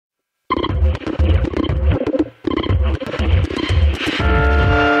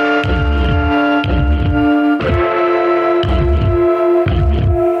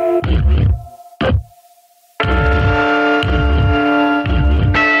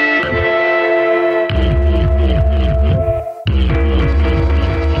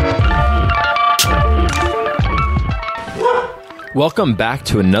Welcome back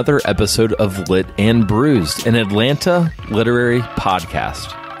to another episode of Lit and Bruised, an Atlanta literary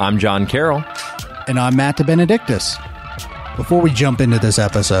podcast. I'm John Carroll. And I'm Matt DeBenedictis. Before we jump into this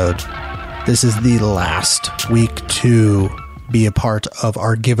episode, this is the last week to be a part of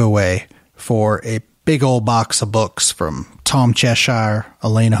our giveaway for a big old box of books from Tom Cheshire,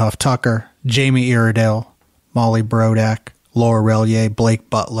 Elena Huff Tucker, Jamie Iredale, Molly Brodak, Laura Relier, Blake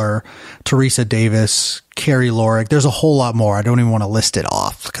Butler, Teresa Davis, Carrie Lorick. There's a whole lot more. I don't even want to list it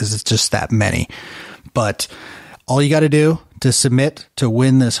off because it's just that many. But all you got to do to submit to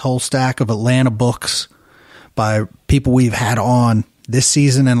win this whole stack of Atlanta books by people we've had on this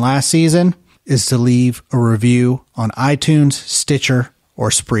season and last season is to leave a review on iTunes, Stitcher, or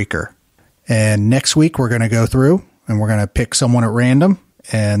Spreaker. And next week we're going to go through and we're going to pick someone at random,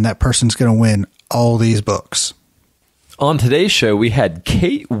 and that person's going to win all these books. On today's show, we had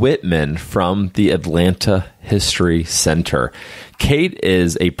Kate Whitman from the Atlanta History Center. Kate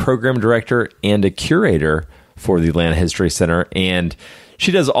is a program director and a curator for the Atlanta History Center, and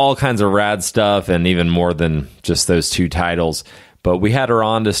she does all kinds of rad stuff and even more than just those two titles. But we had her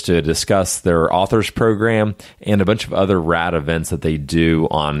on just to discuss their authors program and a bunch of other rad events that they do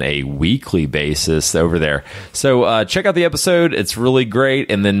on a weekly basis over there. So check out the episode. It's really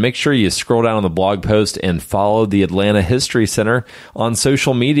great. And then make sure you scroll down on the blog post and follow the Atlanta History Center on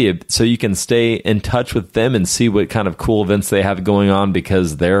social media so you can stay in touch with them and see what kind of cool events they have going on,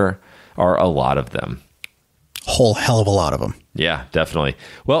 because there are a lot of them. Whole hell of a lot of them. Yeah, definitely.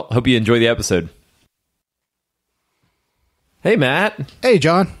 Well, hope you enjoy the episode. Hey, Matt. Hey,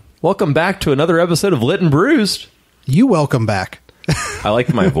 John. Welcome back to another episode of Lit and Bruised. You welcome back. I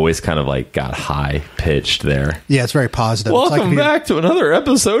like my voice kind of like got high pitched there. Yeah, it's very positive. Welcome back to another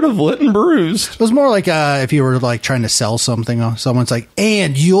episode of Lit and Bruised. It was more like if you were like trying to sell something. Someone's like,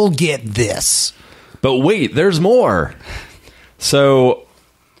 and you'll get this. But wait, there's more. So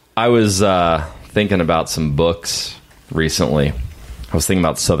I was thinking about some books recently. I was thinking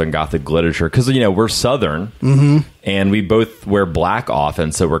about Southern Gothic literature because, you know, we're Southern and we both wear black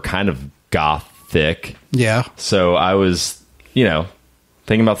often. So we're kind of Gothic. Yeah. So I was, you know,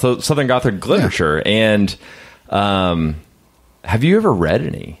 thinking about Southern Gothic literature. Yeah. And have you ever read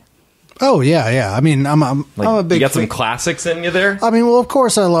any? Oh, yeah. I mean, I'm a big... You got some classics in you there? I mean, well, of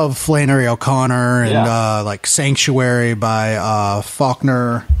course, I love Flannery O'Connor and like Sanctuary by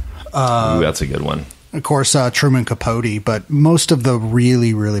Faulkner. Ooh, that's a good one. Of course, Truman Capote, but most of the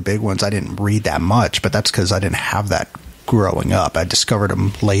really, really big ones I didn't read that much, but that's because I didn't have that growing up. I discovered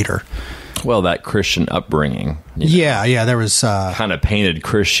them later. Well, that Christian upbringing. Yeah, there was... kind of painted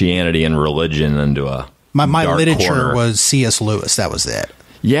Christianity and religion into a My dark literature corner. was C.S. Lewis. That was it.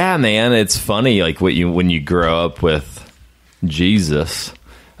 Yeah, man, it's funny, like when you grow up with Jesus,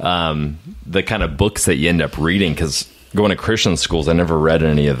 the kind of books that you end up reading, because going to Christian schools, I never read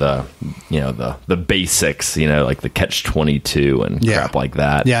any of the, you know, the basics, you know, like the Catch-22 and crap like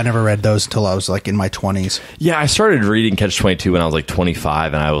that. Yeah, I never read those until I was like in my 20s. Yeah, I started reading Catch-22 when I was like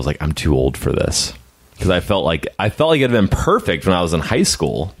 25, and I was like, I'm too old for this. Because I felt like it'd have been perfect when I was in high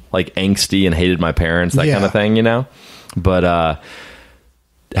school, like angsty and hated my parents, that kind of thing, you know? But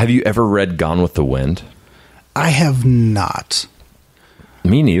have you ever read Gone with the Wind? I have not.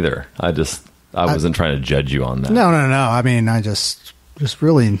 Me neither. I wasn't trying to judge you on that. No. I mean, I just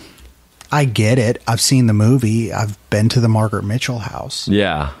really, I get it. I've seen the movie. I've been to the Margaret Mitchell House.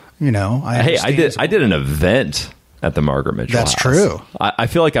 Yeah. You know, I did an event at the Margaret Mitchell House. That's true. I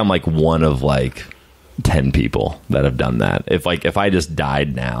feel like I'm like one of like 10 people that have done that. If I just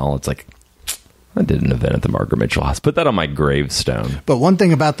died now, it's like, I did an event at the Margaret Mitchell House. Put that on my gravestone. But one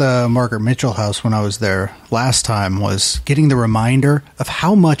thing about the Margaret Mitchell House when I was there last time was getting the reminder of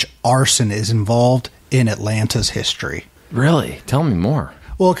how much arson is involved in Atlanta's history. Really? Tell me more.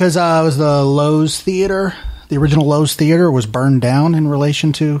 Well, because it was the Lowe's Theater. The original Lowe's Theater was burned down in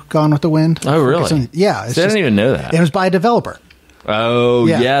relation to Gone with the Wind. Oh, really? Yeah. I didn't even know that. It was by a developer. Oh,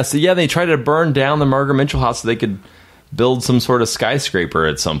 yeah. So, they tried to burn down the Margaret Mitchell House so they could build some sort of skyscraper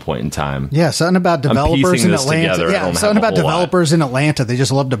at some point in time. Yeah, something about developers in Atlanta. Together. Yeah, something about developers in Atlanta. They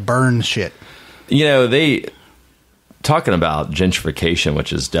just love to burn shit. You know, talking about gentrification,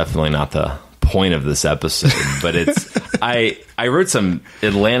 which is definitely not the point of this episode, but it's I wrote some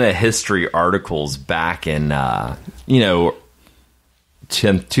Atlanta history articles back in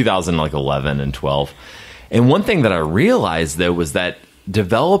 2011 and 12. And one thing that I realized though was that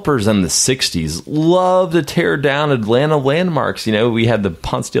developers in the 60s loved to tear down Atlanta landmarks. You know, we had the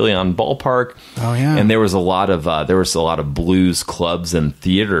Ponce de Leon ballpark. Oh yeah. And there was a lot of blues clubs and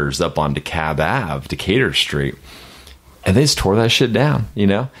theaters up on DeKalb Ave, Decatur Street. And they just tore that shit down, you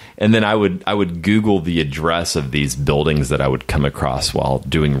know? And then I would Google the address of these buildings that I would come across while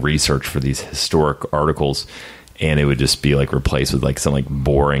doing research for these historic articles. And it would just be like replaced with like some like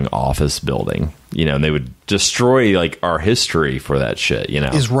boring office building, you know, and they would destroy like our history for that shit, you know?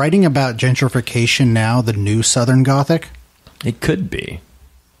 Is writing about gentrification now the new Southern Gothic? It could be.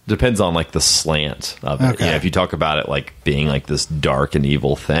 Depends on like the slant of it. Okay. You know, if you talk about it like being like this dark and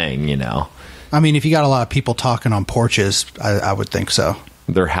evil thing, you know? I mean, if you got a lot of people talking on porches, I would think so.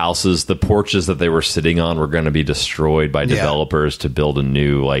 Their houses, the porches that they were sitting on were going to be destroyed by developers to build a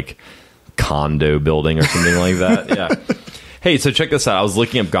new like condo building or something like that. Yeah. Hey, so check this out. I was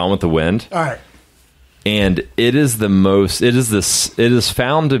looking up Gone with the Wind. All right. And it is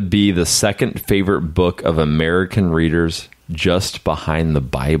found to be the second favorite book of American readers, just behind the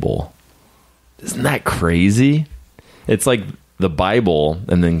Bible. Isn't that crazy? It's like the Bible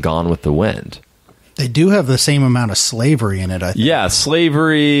and then Gone with the Wind. They do have the same amount of slavery in it, I think. Yeah,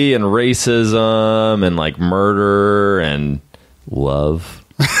 slavery and racism and like murder and love.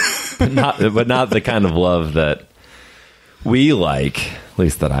 but not the kind of love that we like, at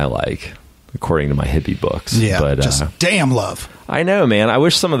least that I like, according to my hippie books. Yeah, but just damn love. I know, man. I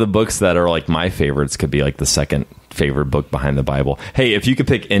wish some of the books that are like my favorites could be like the second favorite book behind the Bible. Hey, if you could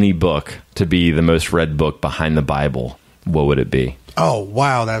pick any book to be the most read book behind the Bible, what would it be? Oh,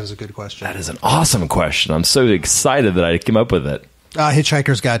 wow. That was a good question. That is an awesome question. I'm so excited that I came up with it.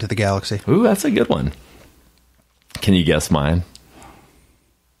 Hitchhiker's Guide to the Galaxy. Ooh, that's a good one. Can you guess mine?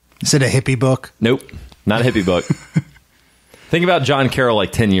 Is it a hippie book? Nope. Not a hippie book. Think about John Carroll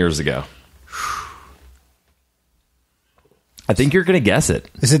like 10 years ago. I think you're going to guess it.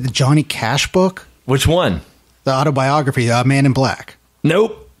 Is it the Johnny Cash book? Which one? The autobiography, Man in Black.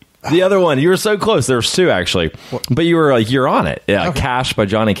 Nope. The other one. You were so close. There's two, actually. But you were like, you're on it. Yeah, okay. Cash by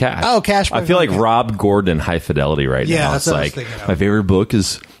Johnny Cash. Oh, Cash by I feel Johnny like Cash. Rob Gordon High Fidelity right now. Yeah, It's that's what I was like, thinking of. my favorite book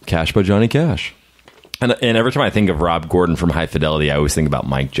is Cash by Johnny Cash. And every time I think of Rob Gordon from High Fidelity, I always think about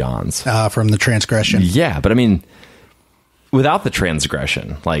Mike Johns. From The Transgression. Yeah, but I mean, without the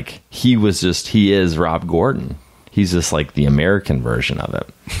transgression, like, he is Rob Gordon. He's just like the American version of it.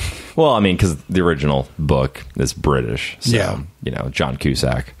 Well, I mean, because the original book is British. So, Yeah. you know, John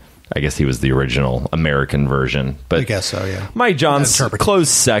Cusack. I guess he was the original American version. But I guess so, yeah. Mike Johns, close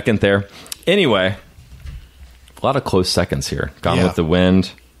second there. Anyway, a lot of close seconds here. Gone with the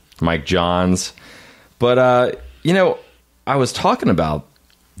Wind, Mike Johns. But, you know, I was talking about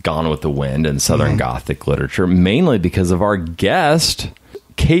Gone with the Wind and Southern Gothic literature mainly because of our guest,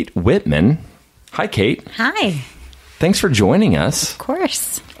 Kate Whitman. Hi, Kate. Hi. Thanks for joining us. Of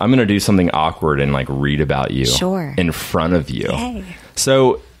course. I'm going to do something awkward and like read about you in front of you. Yay.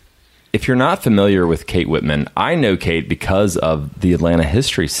 So if you're not familiar with Kate Whitman, I know Kate because of the Atlanta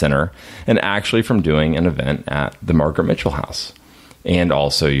History Center and actually from doing an event at the Margaret Mitchell House. And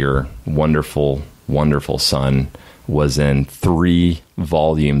also your wonderful, wonderful son was in 3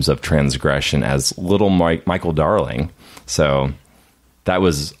 volumes of Transgression as little Michael Darling. So that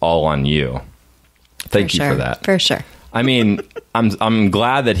was all on you. Thank you for that. For sure. I mean, I'm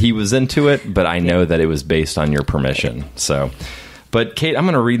glad that he was into it, but I know that it was based on your permission. So, but Kate, I'm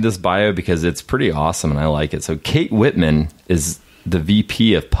going to read this bio because it's pretty awesome and I like it. So Kate Whitman is the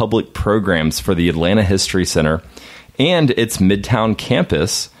VP of Public Programs for the Atlanta History Center and its Midtown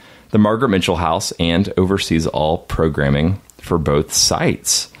campus, the Margaret Mitchell House, and oversees all programming for both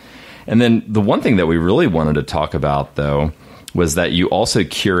sites. And then the one thing that we really wanted to talk about, though, was that you also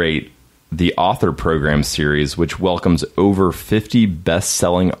curate the author program series, which welcomes over 50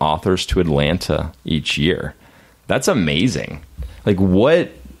 best-selling authors to Atlanta each year. That's amazing. Like, what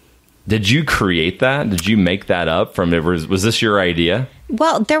did you create that? Did you make that up from it? Was this your idea?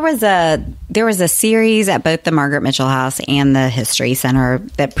 Well, there was a series at both the Margaret Mitchell House and the History Center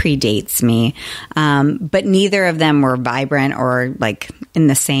that predates me, but neither of them were vibrant or like in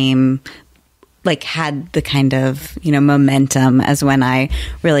the same. Like had the kind of, you know, momentum as when I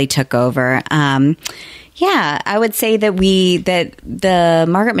really took over. Yeah, I would say that the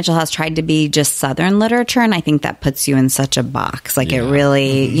Margaret Mitchell House tried to be just Southern literature, and I think that puts you in such a box. Like it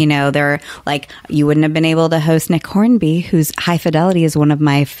really, you know, they're like, you wouldn't have been able to host Nick Hornby, whose High Fidelity is one of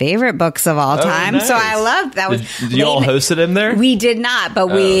my favorite books of all time. Nice. So I loved that. Did you all hosted him there? We did not, but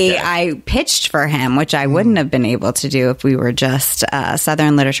I pitched for him, which I wouldn't have been able to do if we were just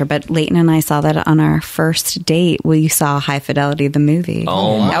Southern literature. But Leighton and I saw that on our first date. We saw High Fidelity, the movie.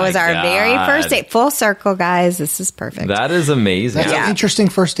 Oh, that was our very first date. Full circle. miracle, guys. This is perfect. That is amazing. That's an interesting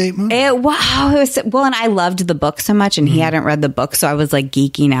first date movie. It was well, and I loved the book so much, and he hadn't read the book, so I was like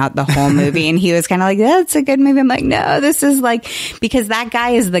geeking out the whole movie, and he was kind of like, "That's a good movie." I'm like, "No, this is like," because that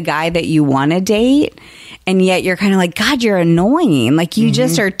guy is the guy that you want to date, and yet you're kind of like, "God, you're annoying." Like you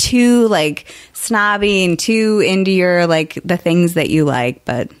just are too like snobby and too into your like the things that you like.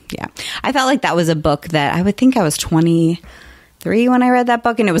 But yeah, I felt like that was a book that I would think I was 23 when I read that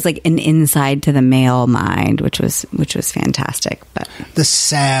book, and it was like an insight to the male mind, which was fantastic. But the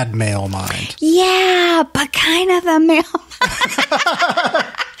sad male mind. Yeah, but kind of the male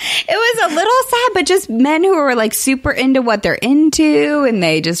it was a little sad, but just men who were like super into what they're into, and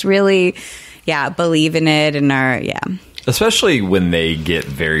they just really believe in it and are Especially when they get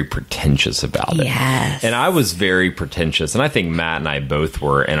very pretentious about it. Yes. And I was very pretentious, and I think Matt and I both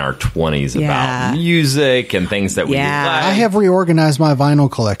were in our 20s about music and things that we did. I have reorganized my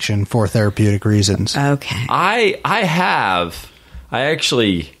vinyl collection for therapeutic reasons. Okay. I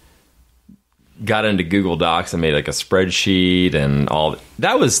actually got into Google Docs and made like a spreadsheet and all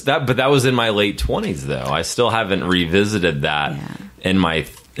that but that was in my late 20s though. I still haven't revisited that in my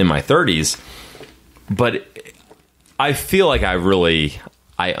 30s. But I feel like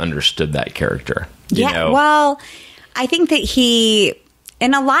I understood that character. You know? Well, I think that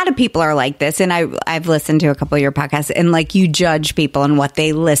and a lot of people are like this, and I've listened to a couple of your podcasts, and like you judge people and what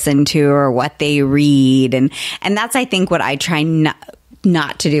they listen to or what they read, and that's I think what I try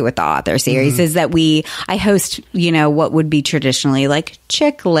not to do with the author series is that I host, what would be traditionally like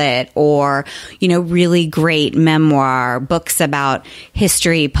chick lit or, really great memoir books about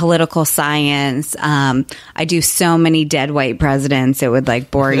history, political science. I do so many dead white presidents. It would like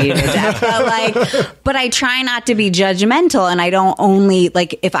bore you to death, but I try not to be judgmental, and I don't only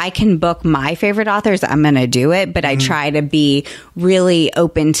like, if I can book my favorite authors, I'm going to do it. But I try to be really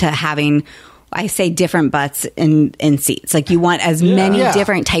open to having, I say, different butts in seats. Like you want as many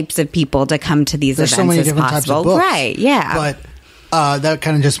different types of people to come to these events so many as different possible. Types of books. Right, yeah. But that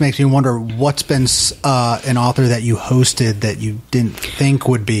kind of just makes me wonder what's been an author that you hosted that you didn't think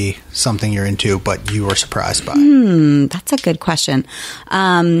would be something you're into, but you were surprised by. That's a good question.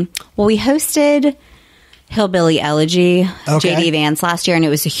 Well, we hosted Hillbilly Elegy, J.D. Vance last year, and it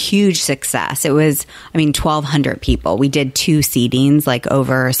was a huge success. It was, 1,200 people. We did 2 seatings, like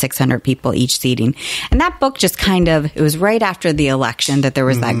over 600 people each seating. And that book just it was right after the election that there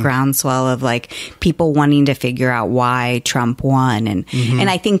was that groundswell of like people wanting to figure out why Trump won. And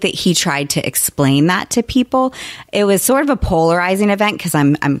I think that he tried to explain that to people. It was sort of a polarizing event because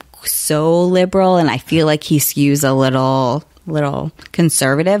I'm so liberal, and I feel like he skews a little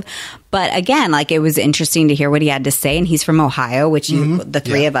conservative, but again, like it was interesting to hear what he had to say, and he's from Ohio, which the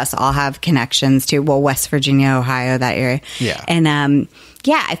three of us all have connections to. Well, West Virginia, Ohio, that area, and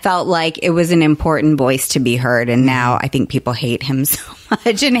I felt like it was an important voice to be heard. And now I think people hate him so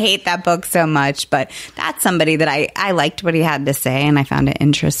much and hate that book so much, but that's somebody that I liked what he had to say, and I found it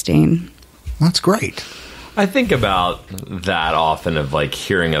interesting. That's great. I think about that often, of like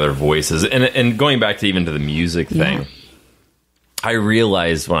hearing other voices, and going back to even to the music thing. I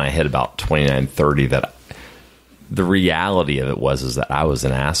realized when I hit about 29, 30 that the reality of it is that I was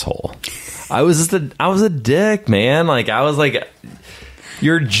an asshole. I was a dick, man. Like I was like,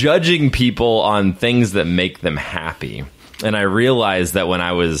 you're judging people on things that make them happy. And I realized that when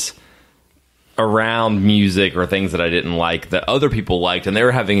I was around music or things that I didn't like that other people liked and they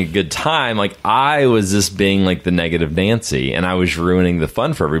were having a good time, like I was just being like the negative Nancy, and I was ruining the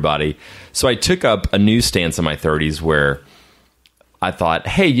fun for everybody. So I took up a new stance in my 30s where I thought,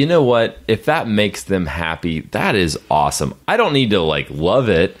 hey, you know what? If that makes them happy, that is awesome. I don't need to like love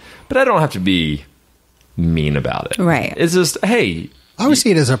it, but I don't have to be mean about it. Right. It's just, hey. I would see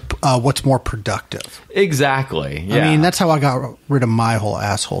it as what's more productive. Exactly. Yeah. I mean, that's how I got rid of my whole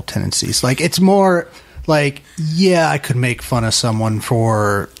asshole tendencies. Like, it's more like, I could make fun of someone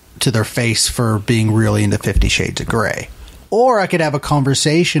to their face for being really into 50 Shades of Grey. Or I could have a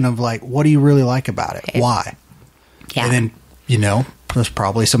conversation of like, what do you really like about it? Why? Yeah. And then, there's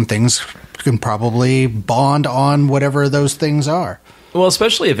probably some things you can probably bond on, whatever those things are. Well,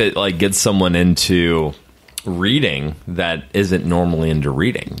 especially if it like gets someone into reading that isn't normally into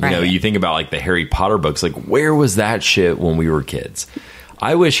reading. You know, you think about like the Harry Potter books, like where was that shit when we were kids?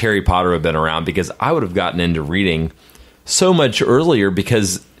 I wish Harry Potter had been around because I would have gotten into reading so much earlier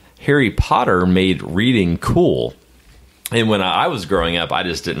because Harry Potter made reading cool. And when I was growing up, I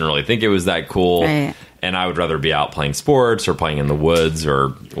just didn't really think it was that cool. Right. And I would rather be out playing sports or playing in the woods or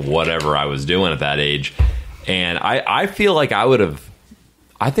whatever I was doing at that age. And I feel like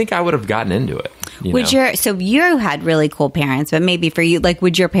I think I would have gotten into it. So you had really cool parents, but maybe for you, like,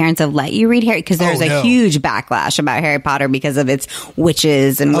 would your parents have let you read Harry? Because there's a huge backlash about Harry Potter because of its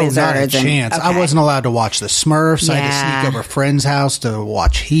witches and wizards. Not a chance. I wasn't allowed to watch the Smurfs. I had to sneak over a friend's house to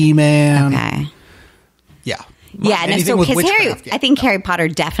watch He-Man. Okay. Yeah. Yeah, no, so because I think Harry Potter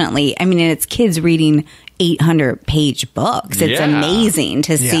definitely, I mean, and it's kids reading 800-page books. It's amazing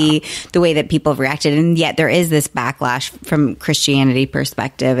to see the way that people have reacted. And yet there is this backlash from Christianity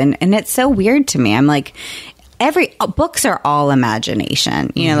perspective. And it's so weird to me. I'm like, books are all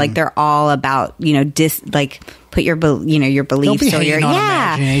imagination. You know, like they're all about, put your beliefs or your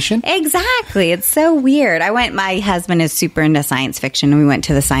imagination. Exactly. It's so weird. My husband is super into science fiction, and we went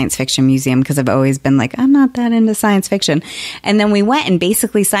to the science fiction museum because I've always been like, I'm not that into science fiction. And then we went, and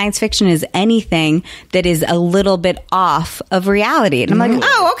basically science fiction is anything that is a little bit off of reality. And I'm like,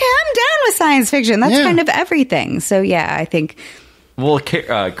 oh, okay, I'm down with science fiction. That's kind of everything. So yeah, I think. Well,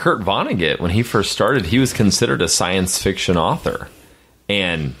 Kurt Vonnegut, when he first started, he was considered a science fiction author.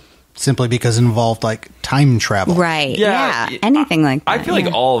 And simply because it involved like time travel. Right. Yeah. Anything like that. I feel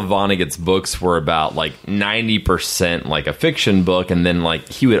like all of Vonnegut's books were about like 90% like a fiction book, and then like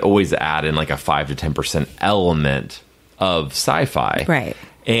he would always add in like a 5 to 10% element of sci-fi. Right.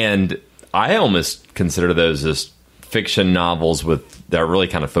 And I almost consider those as fiction novels that really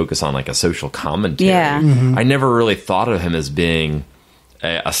kind of focus on like a social commentary. Yeah. I never really thought of him as being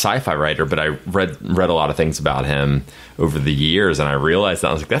a sci-fi writer, but I read a lot of things about him over the years, and I realized that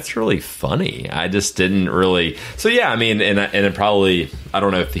I was like, that's really funny. I just didn't really. So yeah, I mean, and it probably, I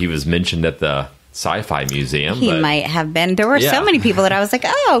don't know if he was mentioned at the Sci-Fi Museum. He might have been. There were so many people that I was like,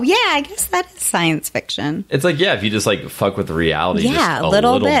 oh yeah, I guess that is science fiction. It's like, if you just like fuck with the reality, just a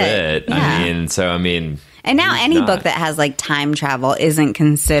little bit. Yeah. And now any book that has like time travel isn't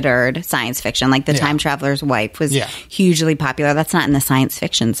considered science fiction. Like The Time Traveler's Wife was hugely popular. That's not in the science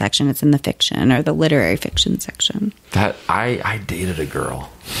fiction section. It's in the fiction or the literary fiction section. That I dated a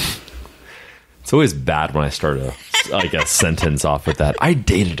girl. It's always bad when I start a sentence off with that. I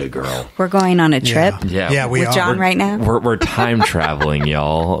dated a girl. We're going on a trip. Yeah, we with are. John right now. We're time traveling,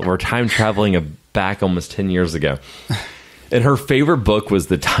 y'all. We're time traveling back almost 10 years ago. And her favorite book was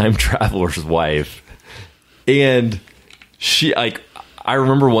The Time Traveler's Wife. And she, I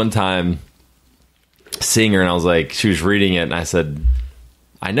remember one time seeing her, and I was like, she was reading it, and I said,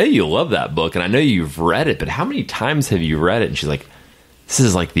 I know you love that book, and I know you've read it, but how many times have you read it? And she's like, this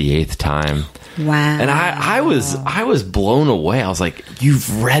is like the 8th time. Wow. And I was blown away. I was like,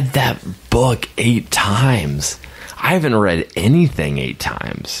 you've read that book 8 times. I haven't read anything 8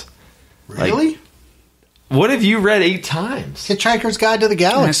 times. Really? What have you read 8 times? Hitchhiker's Guide to the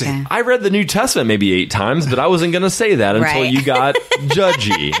Galaxy. Okay. I read the New Testament maybe 8 times, but I wasn't going to say that until you got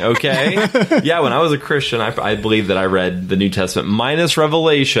judgy, okay? Yeah, when I was a Christian, I believe that I read the New Testament minus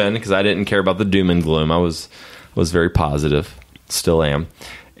Revelation, because I didn't care about the doom and gloom. I was very positive. Still am.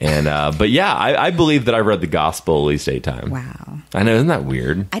 And but yeah, I believe that I read the gospel at least 8 times. Wow. I know, isn't that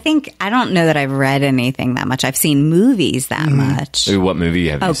weird? I don't know that I've read anything that much. I've seen movies that much. What movie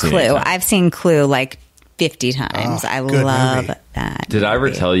have you seen? Clue. I've seen Clue like 50 times. I love that. Did I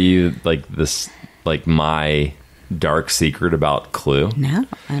ever tell you like this, like my dark secret about Clue? No,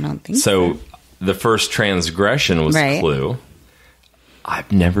 I don't think so. So the first transgression was Clue.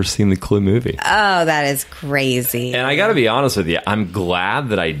 I've never seen the Clue movie. Oh, that is crazy. And I got to be honest with you, I'm glad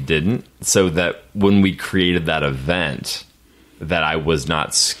that I didn't, so that when we created that event, that I was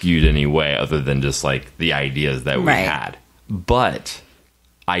not skewed any way other than just like the ideas that we had. But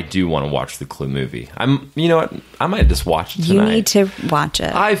I do want to watch the Clue movie. You know what? I might just watch it tonight. You need to watch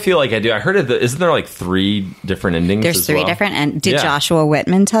it. I feel like I do. I heard isn't there like 3 different endings? There's 3 different. And did Joshua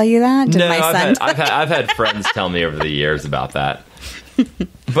Whitman tell you that? Did my son? I've had friends tell me over the years about that.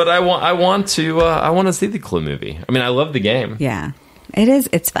 But I want to see the Clue movie. I mean, I love the game. Yeah, it is.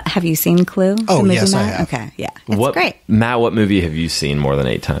 Have you seen Clue? Oh, yes, I have. Okay, yeah, it's great. Matt, what movie have you seen more than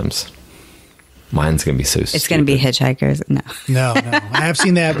 8 times? Mine's gonna be so stupid. It's gonna be Hitchhikers. No, I have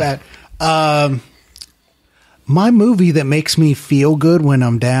seen that. But my movie that makes me feel good when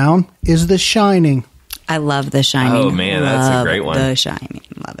I'm down is The Shining. I love The Shining. Oh man, that's a great one. The Shining,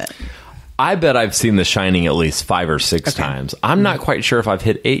 love it. I bet I've seen The Shining at least 5 or 6 times. I'm not quite sure if I've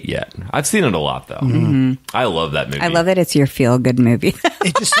hit 8 yet. I've seen it a lot, though. Mm-hmm. I love that movie. I love that it's your feel-good movie.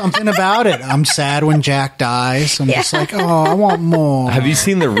 It's just something about it. I'm sad when Jack dies. I'm just like, oh, I want more. Have you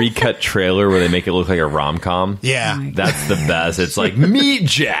seen the recut trailer where they make it look like a rom-com? Yeah. That's the best. It's like, meet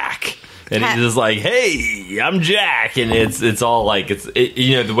Jack. And he's just like, hey, I'm Jack. And it's all like,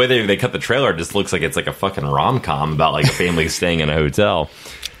 the way they cut the trailer, it just looks like it's like a fucking rom-com about like a family staying in a hotel.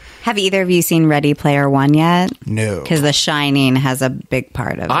 Have either of you seen Ready Player One yet? No. Because The Shining has a big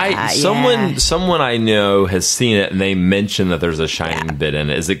part of that. Someone I know has seen it, and they mentioned that there's a Shining bit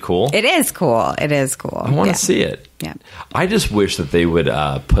in it. Is it cool? It is cool. It is cool. I want to see it. Yeah. I just wish that they would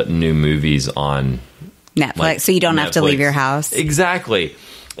put new movies on Netflix, so you don't have to leave your house. Exactly.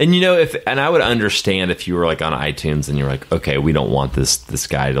 And and I would understand if you were like on iTunes and you're like, okay, we don't want this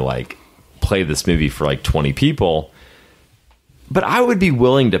guy to like play this movie for like 20 people. But I would be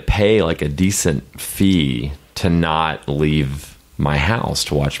willing to pay like a decent fee to not leave my house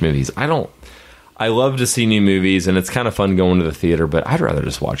to watch movies. I love to see new movies, and it's kind of fun going to the theater, but I'd rather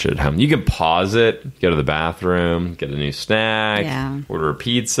just watch it at home. You can pause it, go to the bathroom, get a new snack, order a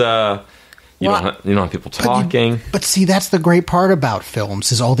pizza. You don't have people talking. But see, that's the great part about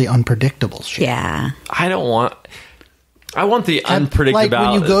films is all the unpredictable shit. Yeah. I want the unpredictable. Like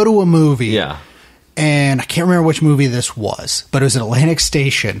when you go to a movie. Yeah. And I can't remember which movie this was, but it was at Atlantic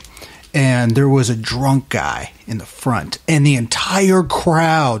Station, and there was a drunk guy in the front, and the entire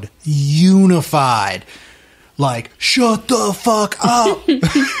crowd unified, like, shut the fuck up. And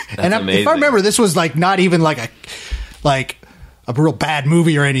if I remember, this was like not even like a real bad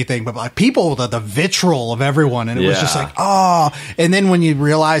movie or anything, but like people, the vitriol of everyone, and it was just like, oh. And then when you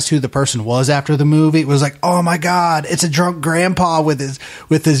realized who the person was after the movie, it was like, oh my god, it's a drunk grandpa with his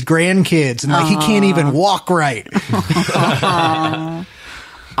grandkids, and like he can't even walk right. You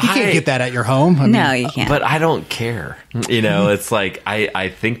can't get that at your home. I mean, no, you can't. But I don't care. It's like I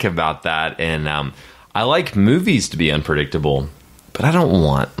think about that, and I like movies to be unpredictable. But I don't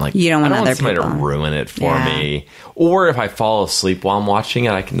want somebody to ruin it for me. Or if I fall asleep while I'm watching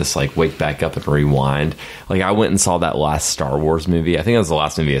it, I can just like wake back up and rewind. Like I went and saw that last Star Wars movie. I think that was the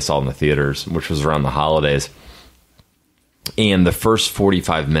last movie I saw in the theaters, which was around the holidays. And the first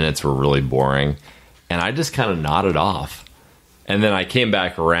 45 minutes were really boring, and I just kind of nodded off. And then I came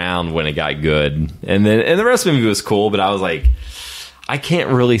back around when it got good, and the rest of the movie was cool. But I was like, I can't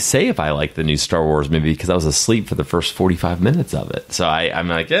really say if I like the new Star Wars movie because I was asleep for the first 45 minutes of it. So I'm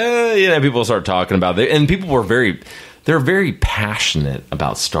like, people start talking about it. And people were they're very passionate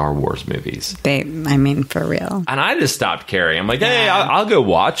about Star Wars movies. For real. And I just stopped caring. I'm like, hey, I'll go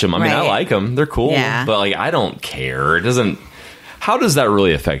watch them. I mean, I like them. They're cool. Yeah. But like, I don't care. It doesn't. How does that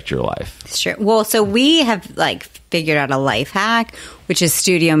really affect your life? Sure. Well, so we have like figured out a life hack, which is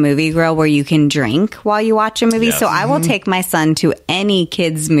Studio Movie Grill, where you can drink while you watch a movie. Yes. So I will take my son to any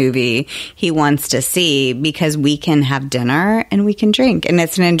kids movie he wants to see because we can have dinner and we can drink, and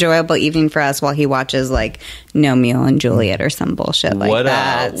it's an enjoyable evening for us while he watches like Romeo and Juliet or some bullshit like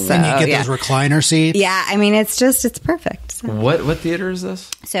that. So, and you get those recliner seats. Yeah, I mean it's perfect. So. What theater is this?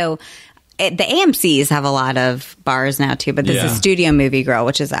 So. The AMCs have a lot of bars now too, but this is Studio Movie Grill,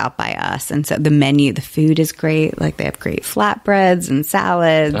 which is out by us, and so the food is great. Like they have great flatbreads and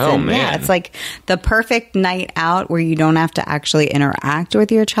salads. Oh and, man, yeah, it's like the perfect night out where you don't have to actually interact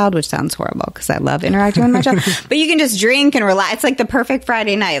with your child, which sounds horrible because I love interacting with my child. But you can just drink and relax. It's like the perfect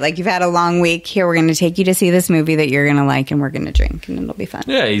Friday night. Like you've had a long week. Here we're going to take you to see this movie that you're going to like, and we're going to drink, and it'll be fun.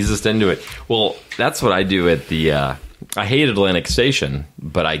 Yeah, he's just into it. Well, that's what I do at the. I hate Atlantic Station,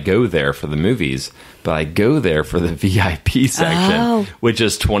 but I go there for the movies. But I go there for the VIP section, which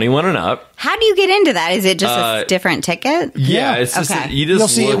is 21 and up. How do you get into that? Is it just a different ticket? Yeah, it's just you'll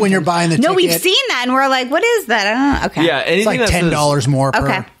see it when you're buying the ticket. No, we've seen that, and we're like, what is that? I don't know. Okay, yeah, anything it's like $10 more per.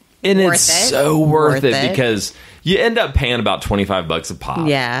 Okay, and it's so worth it because you end up paying about $25 a pop.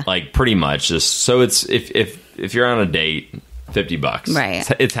 Yeah, like pretty much. Just so it's if you're on a date. $50. Right.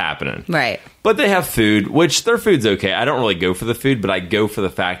 It's happening. Right. But they have food, which their food's okay. I don't really go for the food, but I go for the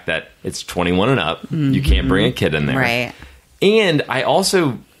fact that it's 21 and up. Mm-hmm. You can't bring a kid in there. Right. And I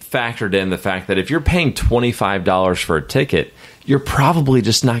also factored in the fact that if you're paying $25 for a ticket, you're probably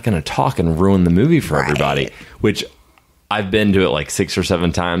just not going to talk and ruin the movie for everybody, which I've been to it like 6 or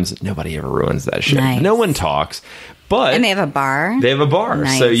 7 times. Nobody ever ruins that shit. Nice. No one talks. But and they have a bar? They have a bar.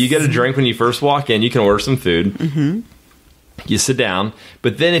 Nice. So you get a drink when you first walk in. You can order some food. Mm-hmm. You sit down,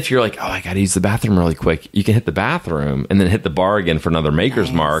 but then if you're like, oh, I got to use the bathroom really quick, you can hit the bathroom and then hit the bar again for another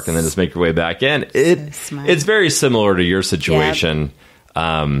maker's mark and then just make your way back in. It's very similar to your situation,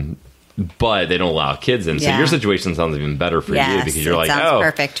 but they don't allow kids in. So your situation sounds even better for you because you're like, oh,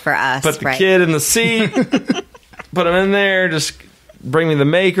 perfect for us. Put the kid in the seat, put him in there, just bring me the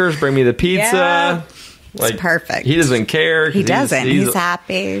makers, bring me the pizza. Yeah. Like, it's perfect. He doesn't care. He doesn't. He's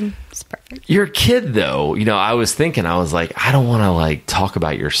happy. It's perfect. Your kid, though, I was like, I don't want to like talk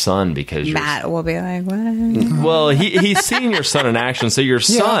about your son because Matt will be like, what? Well, he's seen your son in action. So your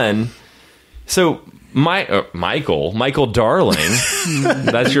son, so Michael Darling,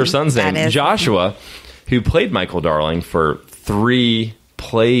 that's your son's name, Joshua, who played Michael Darling for 3+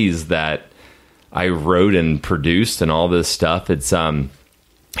 plays that I wrote and produced and all this stuff. It's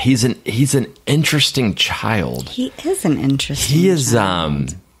he's an interesting child. He is an interesting. He is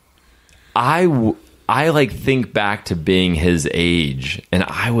child. I like think back to being his age, and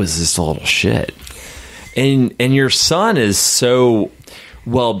I was just a little shit. And your son is so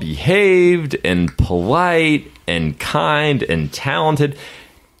well behaved and polite and kind and talented.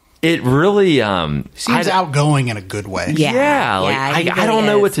 It really seems outgoing in a good way. Yeah, he I don't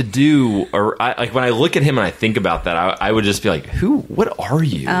know what to do, or like when I look at him and I think about that, I would just be like, what are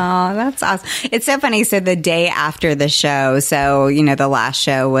you? Oh, that's awesome. It's so funny. So the day after the show, so the last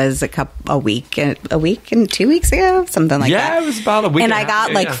show was a week and 2 weeks ago, something like that. Yeah, it was about a week. And I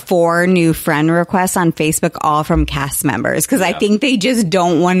got 4 new friend requests on Facebook, all from cast members, because I think they just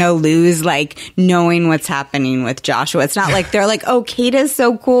don't want to lose knowing what's happening with Joshua. It's not like they're like, oh, Kate is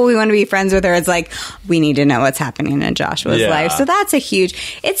so cool, we want to be friends with her. It's like, we need to know what's happening in Joshua's life. So that's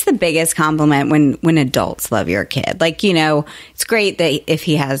it's the biggest compliment when adults love your kid. It's great that if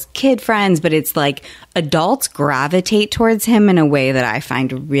he has kid friends, but it's like adults gravitate towards him in a way that I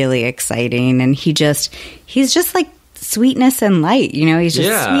find really exciting. And he's just like sweetness and light, he's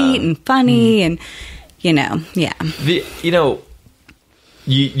just sweet and funny and, You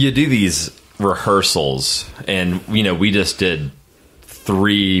do these rehearsals and, we just did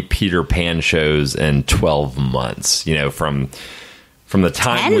 3 Peter Pan shows in 12 months, from the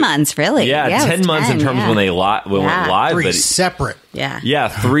time 10 months, really. Yeah, 10 months 10, in terms when they went live. 3 separate. Yeah,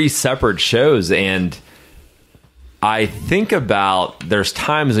 3 separate shows. And I think about there's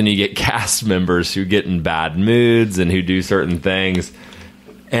times when you get cast members who get in bad moods and who do certain things,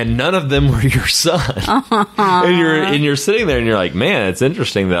 and none of them were your son. And you're sitting there and you're like, man, it's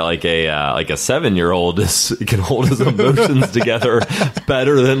interesting that like a 7-year-old can hold his emotions together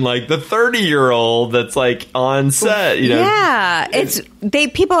better than the 30-year-old that's on set. Yeah,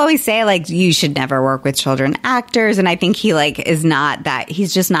 people always say you should never work with children actors, and I think he is not that.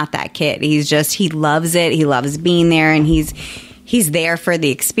 He's just not that kid. He loves it. He loves being there, and he's there for the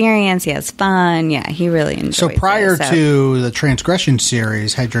experience. He has fun. Yeah, he really enjoys it. So prior to the Transgression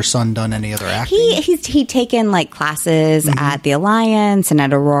series, had your son done any other acting? He'd taken classes at the Alliance and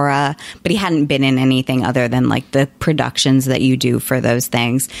at Aurora, but he hadn't been in anything other than the productions that you do for those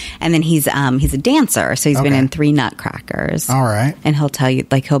things. And then he's a dancer, so he's been in 3 Nutcrackers. All right. And he'll tell you,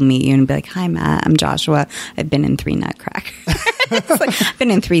 he'll meet you and be like, "Hi, Matt, I'm Joshua. I've been in 3 Nutcrackers." I've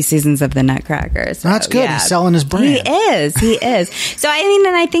been in 3 seasons of the Nutcrackers. So, that's good. Yeah. He's selling his brand. He is. So,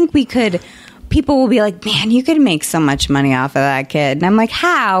 and I think people will be like, man, you could make so much money off of that kid. And I'm like,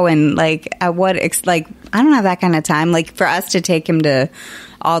 how? And at what, I don't have that kind of time. For us to take him to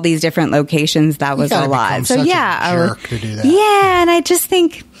all these different locations, that was a lot. So, a jerk to do that. Yeah. And I just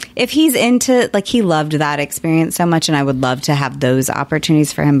think if he's into, he loved that experience so much, and I would love to have those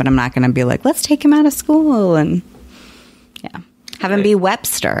opportunities for him, but I'm not going to be like, let's take him out of school and, have him be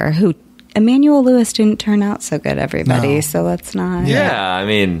Webster, who Emmanuel Lewis didn't turn out so good, everybody. No. So let's not. Yeah,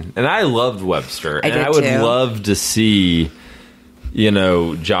 and I loved Webster. I would love to see,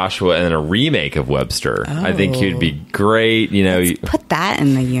 Joshua in a remake of Webster. Oh. I think he would be great. Let's put that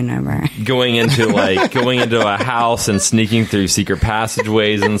in the universe. Going into a house and sneaking through secret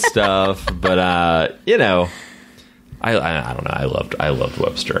passageways and stuff. But I don't know. I loved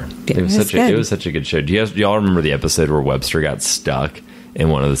Webster. It was such a good show. Do y'all remember the episode where Webster got stuck in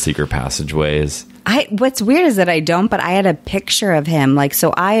one of the secret passageways? What's weird is that I don't, but I had a picture of him.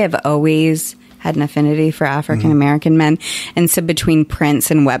 So I have always had an affinity for African American men, and so between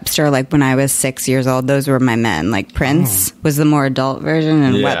Prince and Webster, when I was 6 years old, those were my men. Prince was the more adult version,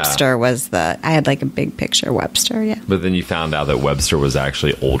 and Webster was I had a big picture of Webster. Yeah, but then you found out that Webster was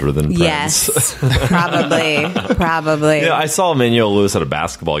actually older than Prince. Yes, probably. I saw Emmanuel Lewis at a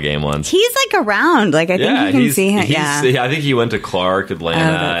basketball game once. He's around. I think you can see him. I think he went to Clark, Atlanta.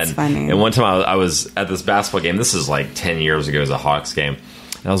 Oh, that's funny. And one time I was at this basketball game. This is 10 years ago. It was a Hawks game.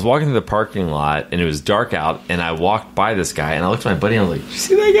 And I was walking through the parking lot, and it was dark out, and I walked by this guy, and I looked at my buddy, and I was like, "Did you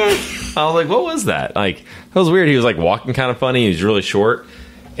see that guy?" I was like, "What was that?" That was weird. He was walking kind of funny. He was really short,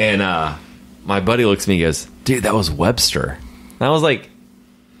 and my buddy looks at me and goes, "Dude, that was Webster." And I was like,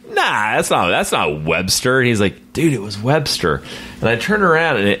 "Nah, that's not Webster." And he's like, "Dude, it was Webster." And I turned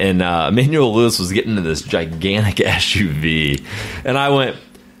around, and Emmanuel Lewis was getting into this gigantic SUV, and I went,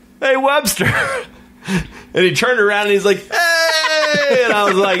 "Hey, Webster." And he turned around and he's like, "Hey!" And I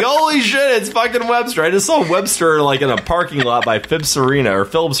was like, "Holy shit, it's fucking Webster." I just saw Webster in a parking lot by Phillips Arena.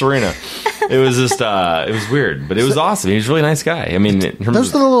 It was just, it was weird, but it was awesome. He was a really nice guy. Those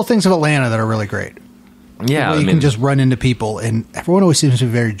are the little things of Atlanta that are really great. Yeah. You can just run into people, and everyone always seems to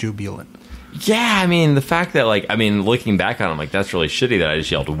be very jubilant. Yeah, I mean, the fact that, like, I mean, looking back on him, like, that's really shitty that I just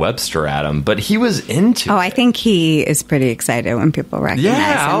yelled Webster at him, but he was into it. I think he is pretty excited when people recognize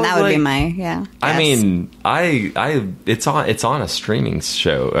him. That would be my, I mean, it's on a streaming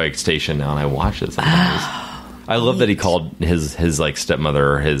show, like, station now, and I watch it sometimes. I love that he called his like,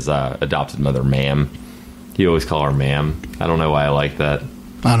 stepmother, his adopted mother, ma'am. He always called her ma'am. I don't know why I like that.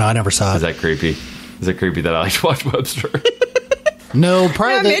 Oh, no, I never saw it. Is that creepy? Is it creepy that I like to watch Webster? No,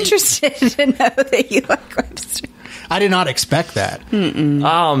 probably. I'm interested to know that you like Webster. I did not expect that.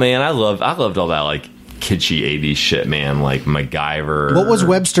 Oh man, I loved all that like kitschy 80s shit, man. Like MacGyver. What was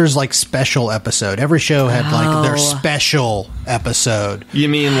Webster's like special episode? Every show had like their special episode. You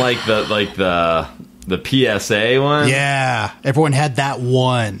mean like the PSA one? Yeah, everyone had that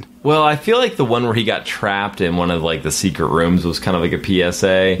one. Well, I feel like the one where he got trapped in one of like the secret rooms was kind of like a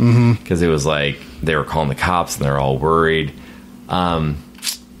PSA because it was like they were calling the cops and they're all worried.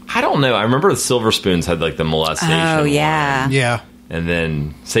 I don't know. I remember the Silver Spoons had like the molestation. Oh, yeah. one. Yeah. And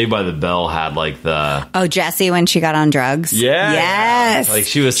then Saved by the Bell had like the... Oh, Jessie when she got on drugs? Yeah. Yes. Like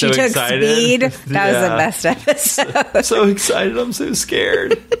she was so excited. Speed. That was the best episode. So excited. I'm so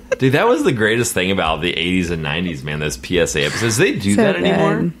scared. Dude, that was the greatest thing about the 80s and 90s, man. Those PSA episodes. They do that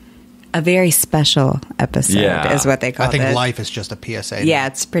anymore? A very special episode is what they call it. I think life is just a PSA. Yeah,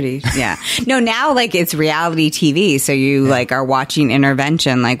 it's pretty, No, now, like, it's reality TV, so you, like, are watching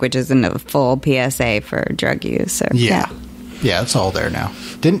Intervention, like, which isn't a full PSA for drug use. So, Yeah, it's all there now.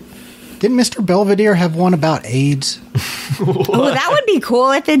 Didn't Mr. Belvedere have one about AIDS? Oh, that would be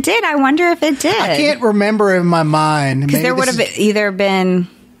cool if it did. I wonder if it did. I can't remember in my mind. Because there would have either been...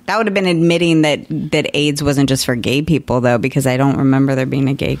 That would have been admitting that AIDS wasn't just for gay people, though, because I don't remember there being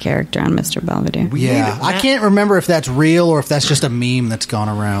a gay character on Mr. Belvedere. Yeah, I can't remember if that's real or if that's just a meme that's gone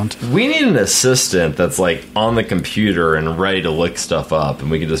around. We need an assistant that's like on the computer and ready to look stuff up, and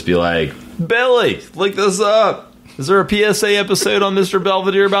we can just be like, Billy, look this up. Is there a PSA episode on Mr.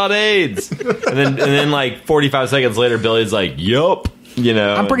 Belvedere about AIDS? and then like 45 seconds later, Billy's like, yup. You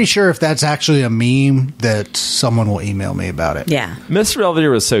know, I'm pretty sure if that's actually a meme that someone will email me about it. Yeah. Mr.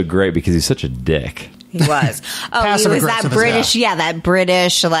 Belvedere was so great because he's such a dick. He was. Oh, he was that British, that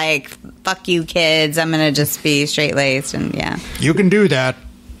British, like, fuck you kids, I'm going to just be straight-laced, and You can do that.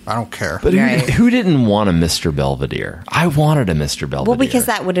 I don't care. But who didn't want a Mr. Belvedere? I wanted a Mr. Belvedere. Well, because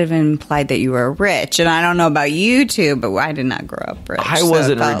that would have implied that you were rich. And I don't know about you two, but I did not grow up rich. I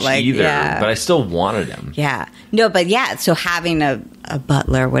wasn't rich either, but I still wanted him. Yeah. No, but so having a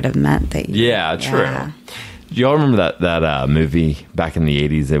butler would have meant that you... Yeah, true. Yeah. Do y'all remember that movie back in the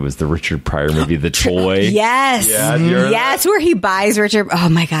 80s? It was the Richard Pryor movie, The Toy. Yes. Yeah, yes, where he buys Richard. Oh,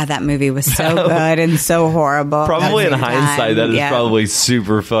 my God, that movie was so good and so horrible. Probably in hindsight, that is probably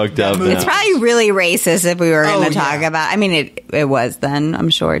super fucked up. It's probably really racist if we were going to talk about... I mean, it was then, I'm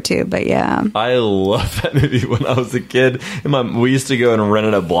sure, too, but yeah. I loved that movie when I was a kid. And we used to go and rent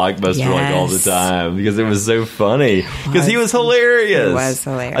it at Blockbuster like all the time because it was so funny. Because he was hilarious. He was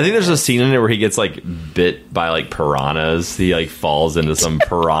hilarious. I think there's a scene in it where he gets like bit by like piranhas. He like falls into some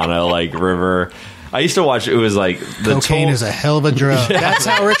piranha like river. I used to watch. It was like the cocaine is a hell of a drug. Yeah. That's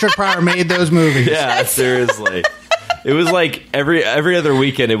how Richard Pryor made those movies. Yeah, seriously. It was like every other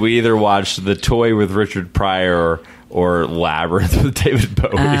weekend we either watched The Toy with Richard Pryor or Labyrinth with David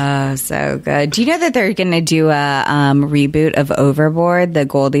Bowie. Oh, so good. Do you know that they're going to do a reboot of Overboard, the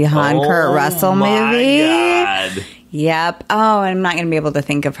Goldie Hawn, Kurt Russell movie? God. Yep. Oh, I'm not going to be able to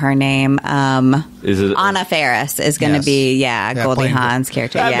think of her name. Is it Anna Faris is going to be Goldie Hawn's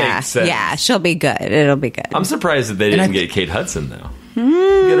character. That makes sense. Yeah, she'll be good. It'll be good. I'm surprised that they didn't get Kate Hudson though.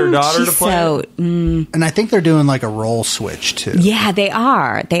 Get her daughter to play. And I think they're doing like a role switch too. Yeah, they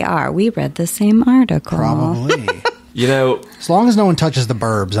are. They are. We read the same article. Probably. You know, as long as no one touches the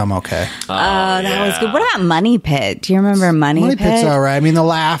Burbs, I'm okay. That was good. What about Money Pit? Do you remember Money Pit? Pit's all right. I mean, the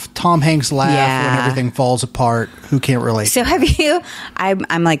laugh, Tom Hanks' laugh when everything falls apart. Who can't relate? So have you?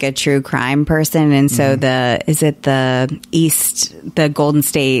 I'm like a true crime person, and so the Golden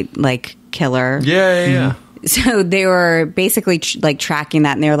State like killer? Yeah. So they were basically like tracking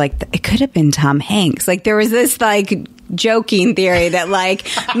that, and they were like, it could have been Tom Hanks. Like there was this like joking theory that like,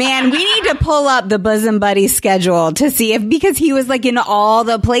 man, we need to pull up the Bosom Buddies schedule to see because he was like in all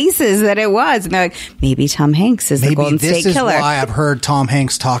the places that it was. And they're like, maybe Tom Hanks is the Golden State Killer. This is why I've heard Tom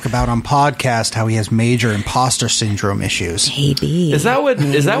Hanks talk about on podcast how he has major imposter syndrome issues. Maybe. Is that what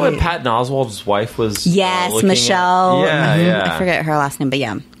Patton Oswalt's wife was? Yes, Michelle. Yeah. I forget her last name, but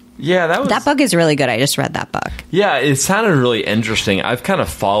yeah. Yeah, that book is really good. I just read that book. Yeah, it sounded really interesting. I've kind of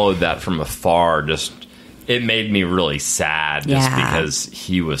followed that from afar, just it made me really sad just because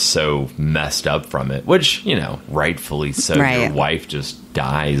he was so messed up from it, which, rightfully so. Right. Your wife just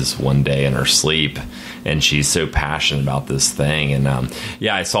dies one day in her sleep, and she's so passionate about this thing. And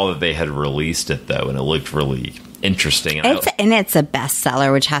I saw that they had released it, though, and it looked really interesting. And it's a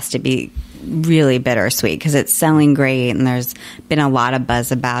bestseller, which has to be really bittersweet because it's selling great, and there's been a lot of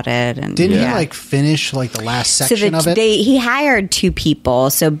buzz about it. And didn't he finish the last section of it? He hired 2 people,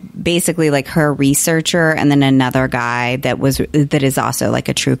 so basically her researcher and then another guy that is also a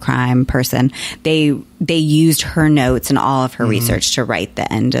true crime person. They used her notes and all of her research to write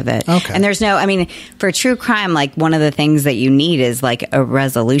the end of it. Okay. And there's for true crime, one of the things that you need is a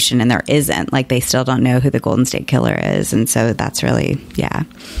resolution, and there isn't. They still don't know who the Golden State Killer is, and so that's really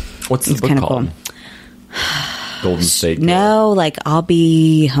What's the book called? Cool. Golden State Killer. No, I'll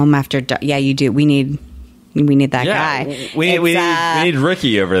be home after dark. Yeah, you do. We need that guy. We need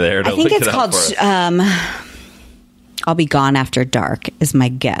Ricky over there to I think look it's it up called for us. I'll Be Gone After Dark is my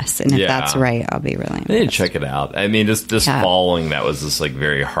guess, and if that's right, I'll be really impressed. I need to check it out. I mean, just following that was just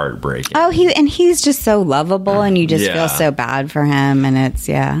very heartbreaking. Oh, he's just so lovable, and you just feel so bad for him, and it's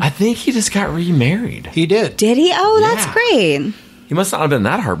I think he just got remarried. He did. Did he? Oh, that's great. He must not have been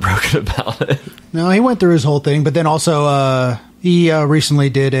that heartbroken about it. No, he went through his whole thing, but then also he recently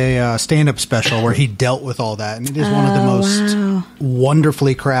did a stand-up special where he dealt with all that, and it is one of the most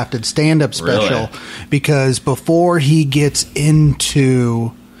wonderfully crafted stand-up special because before he gets in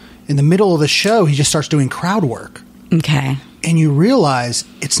the middle of the show, he just starts doing crowd work. Okay. And you realize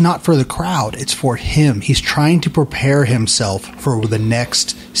it's not for the crowd, it's for him. He's trying to prepare himself for the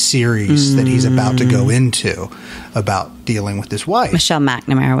next series that he's about to go into about dealing with his wife. Michelle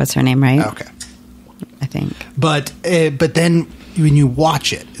McNamara was her name, right? Okay. I think. But then when you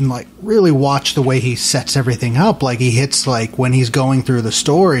watch it and really watch the way he sets everything up, he hits when he's going through the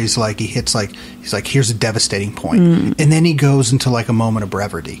stories, he hits he's here's a devastating point. And then he goes into a moment of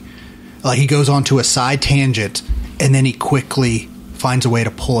brevity. He goes onto a side tangent, and then he quickly finds a way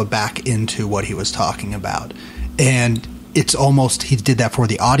to pull it back into what he was talking about. And it's almost, he did that for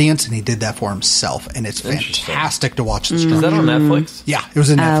the audience, and he did that for himself. And it's fantastic to watch the structure. Is that on Netflix? Yeah, it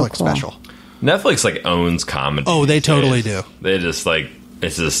was a Netflix special. Netflix owns comedy. Oh, they totally do. They just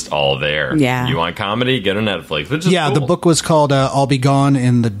it's just all there. Yeah. You want comedy? Go to Netflix. Which is cool. The book was called I'll Be Gone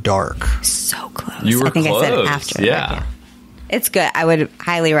in the Dark. So close. You were I think close. I said after. Yeah. It's good. I would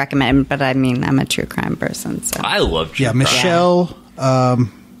highly recommend, but I'm a true crime person. So I love true crime. Michelle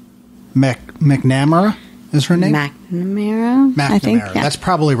McNamara is her name? McNamara? McNamara. I think, That's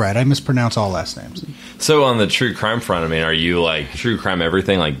probably right. I mispronounce all last names. So on the true crime front, are you true crime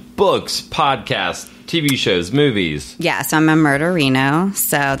everything, books, podcasts, TV shows, movies? Yeah, so I'm a murderino.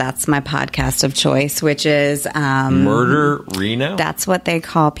 So that's my podcast of choice, which is... Murderino? That's what they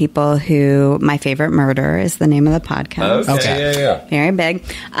call people who... My Favorite Murder is the name of the podcast. Okay. Yeah. Very big.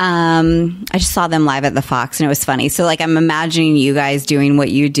 I just saw them live at the Fox, and it was funny. So, I'm imagining you guys doing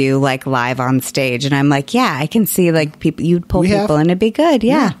what you do, live on stage. And I'm I can see, people... You'd pull people, and it'd be good.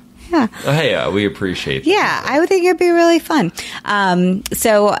 Yeah. Yeah. Hey, we appreciate that. Yeah, I would think it'd be really fun.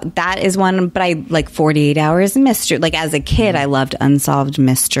 So that is one, but I 48 Hours Mystery. As a kid, I loved Unsolved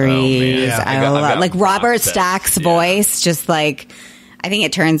Mysteries. Yeah. I love Robert Stack's voice, just I think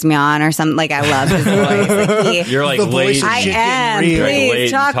it turns me on or something. I love his voice. You're late. I am. Real.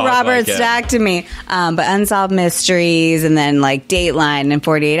 Please talk Robert Stack to me. But Unsolved Mysteries, and then Dateline and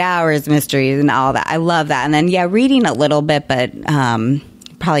 48 Hours Mysteries and all that. I love that. And then reading a little bit, but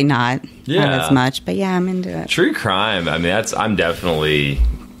probably not as much. But I'm into it. True crime. I'm definitely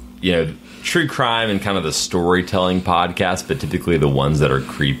true crime and kind of the storytelling podcast, but typically the ones that are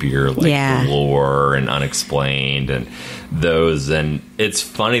creepier, the lore and unexplained and those. And it's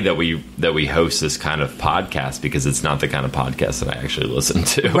funny that we host this kind of podcast because it's not the kind of podcast that I actually listen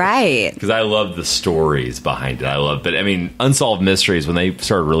to. Right. Because I love the stories behind it. But Unsolved Mysteries, when they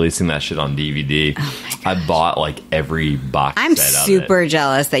started releasing that shit on DVD, I bought every box I'm set of super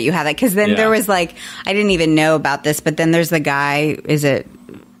jealous that you have that, because then there was I didn't even know about this, but then there's the guy, is it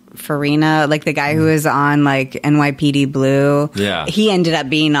Farina, the guy who was on NYPD Blue. Yeah, he ended up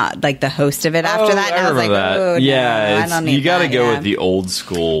being the host of it after that. And I was that. Oh, yeah, no, I don't need you got to that. go with the old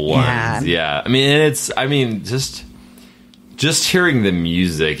school ones. Yeah, just hearing the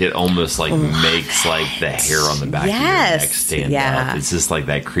music, it almost makes the hair on the back of your neck stand up. It's just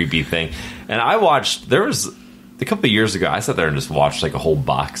that creepy thing. And I watched. There was a couple of years ago. I sat there and just watched a whole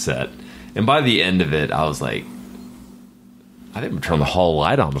box set. And by the end of it, I was I think I'm going to turn the hall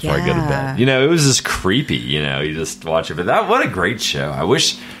light on before I go to bed. It was just creepy. You just watch it. But what a great show. I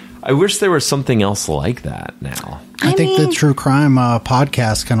wish there was something else like that now. I think the true crime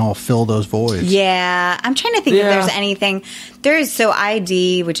podcasts can all fill those voids. Yeah. I'm trying to think if there's anything. So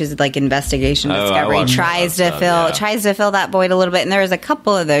ID, which is like investigation discovery, tries to fill that void a little bit. And there's a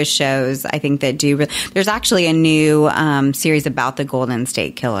couple of those shows I think that do. There's actually a new series about the Golden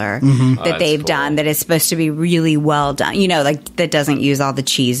State Killer that they've done that is supposed to be really well done. You know, like that doesn't use all the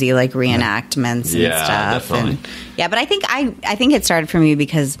cheesy like reenactments and stuff. Definitely. But I think it started for me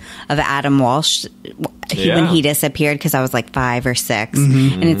because of Adam Walsh when he disappeared, because I was like 5 or 6,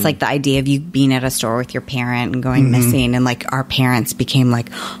 and it's like the idea of you being at a store with your parent and going missing, and like our parents became like,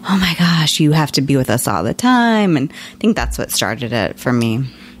 oh my gosh, you have to be with us all the time, and I think that's what started it for me.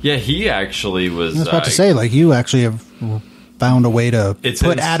 Yeah, he actually was. I was about to say, like, you actually have found a way to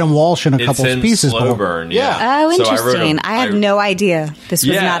put Adam Walsh in a couple of pieces. Slow burn, Oh, interesting. So I had no idea this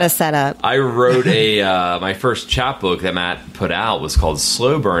was not a setup. I wrote my first chapbook that Matt put out was called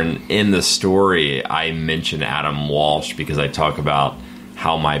Slow Burn. In the story, I mentioned Adam Walsh because I talk about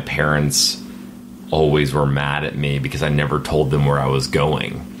how my parents always were mad at me because I never told them where I was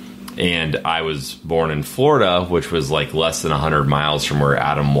going. And I was born in Florida, which was like less than 100 miles from where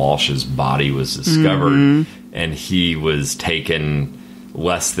Adam Walsh's body was discovered. And he was taken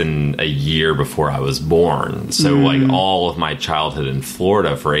less than a year before I was born. So like all of my childhood in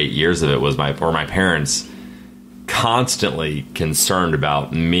Florida for 8 years of it was my parents constantly concerned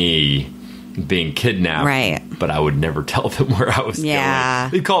about me being kidnapped. Right. But I would never tell them where I was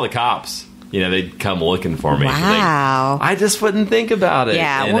going. They'd call the cops. You know, they'd come looking for me. Wow. I just wouldn't think about it.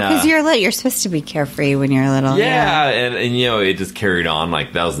 Yeah, and, well, because you're little. You're supposed to be carefree when you're little. Yeah, and you know, it just carried on.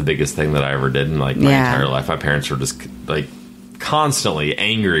 Like, that was the biggest thing that I ever did in, like, my entire life. My parents were just, like, constantly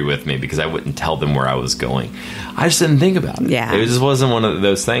angry with me because I wouldn't tell them where I was going. I just didn't think about it. Yeah. It just wasn't one of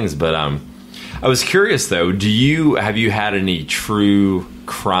those things. But I was curious, though. Have you had any true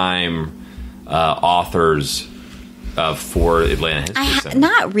crime authors for Atlanta History Center?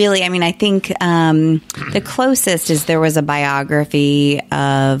 Not really. I mean, I think the closest is there was a biography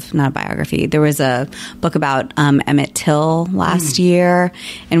of, not a biography, there was a book about Emmett Till last year,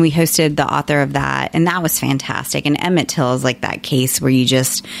 and we hosted the author of that, and that was fantastic. And Emmett Till is like that case where you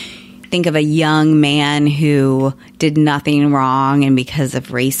just think of a young man who did nothing wrong, and because of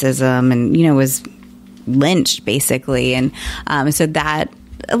racism and, you know, was lynched basically. And so that,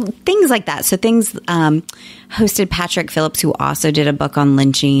 things like that. So things hosted Patrick Phillips, who also did a book on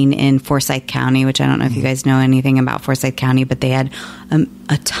lynching in Forsyth County, which I don't know if you guys know anything about Forsyth County, but they had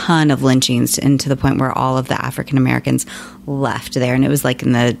a ton of lynchings, and to the point where all of the African Americans left there. And it was like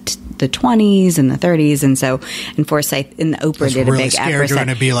in the 20s and the 30s. And so in Forsyth, and Oprah did a big episode. You're going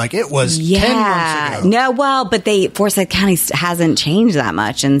to be like, it was 10 months ago. No, well, but Forsyth County hasn't changed that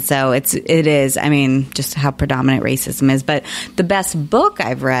much. And so it is, I mean, just how predominant racism is. But the best book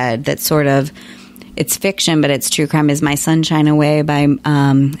I've read that's sort of, it's fiction, but it's true crime, is My Sunshine Away by,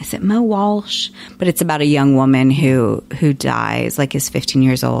 is it Mo Walsh? But it's about a young woman who dies, like is 15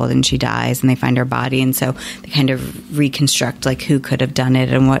 years old, and she dies, and they find her body. And so they kind of reconstruct like who could have done it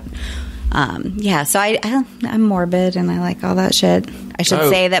and what. So I'm morbid and I like all that shit. I should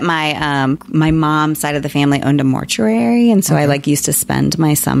say that my mom's side of the family owned a mortuary, and so I like used to spend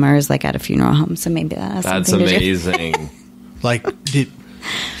my summers like at a funeral home. So maybe that's amazing.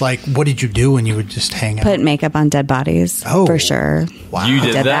 Like, what did you do when you would just hang out? Put makeup on dead bodies. Oh, for sure. Wow. You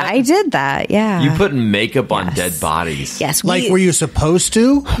did that? I did that, yeah. You put makeup on dead bodies? Yes. Were you supposed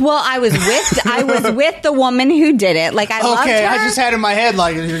to? Well, I was with the woman who did it. Like, I loved her. I just had in my head,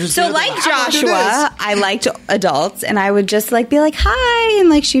 like, you're just like Joshua, I liked adults, and I would just, like, be like, hi, and,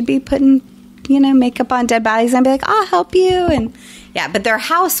 like, she'd be putting, you know, makeup on dead bodies, and I'd be like, I'll help you, and, yeah, but their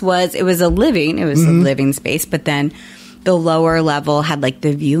house was a living space, but then the lower level had like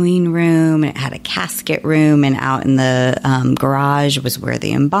the viewing room, and it had a casket room, and out in the garage was where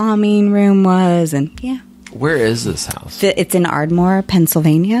the embalming room was. And yeah. Where is this house? It's in Ardmore,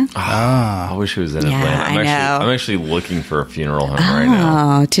 Pennsylvania. I wish it was in Atlanta. I'm actually looking for a funeral home right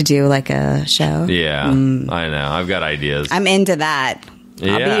now. To do like a show? Yeah, I know. I've got ideas. I'm into that.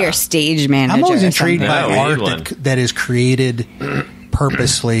 I'll be your stage manager. I'm always intrigued by art that is created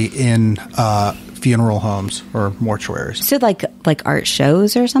purposely in funeral homes or mortuaries. So like art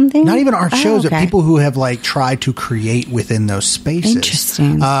shows or something? Not even art shows, but people who have like tried to create within those spaces.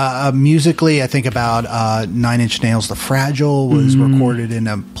 Interesting. Musically, I think about 9 Inch Nails' The Fragile was recorded in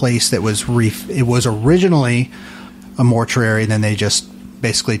a place that was it was originally a mortuary, and then they just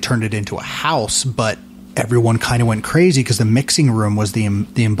basically turned it into a house, but everyone kind of went crazy because the mixing room was the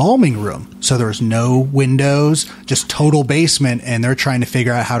embalming room. So there was no windows, just total basement, and they're trying to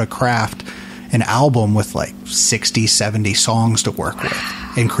figure out how to craft an album with like 60, 70 songs to work with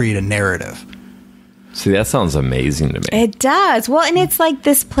and create a narrative. See, that sounds amazing to me. It does. Well, and it's like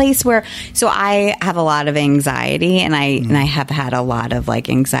this place where, so I have a lot of anxiety, and I have had a lot of like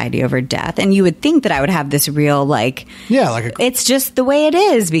anxiety over death. And you would think that I would have this real like, it's just the way it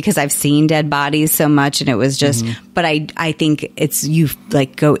is because I've seen dead bodies so much, and it was just. But I think it's you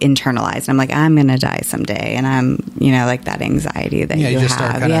like go internalized. I'm like, I'm gonna die someday, and I'm like that anxiety that you just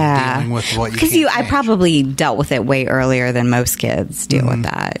have. start kind of dealing with what you because I probably dealt with it way earlier than most kids deal with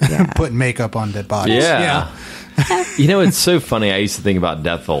that. Yeah. Putting makeup on dead bodies. Yeah. It's so funny. I used to think about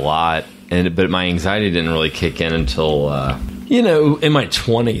death a lot, but my anxiety didn't really kick in until, in my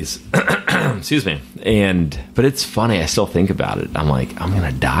 20s. Excuse me. But it's funny. I still think about it. I'm like, I'm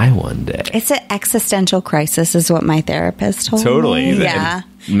going to die one day. It's an existential crisis is what my therapist told me. Yeah.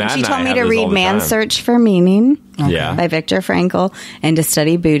 Matt she and told I me have to this all read the Man's time. Search for Meaning by Viktor Frankl and to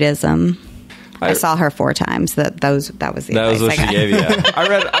study Buddhism. I saw her 4 times. That was the That was advice what I she got. gave you. I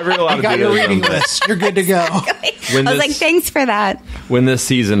read a lot of got your Buddhism, reading list. You're good to go. I was like, thanks for that. When this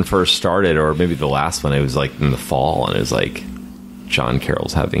season first started, or maybe the last one, it was like in the fall, and it was like John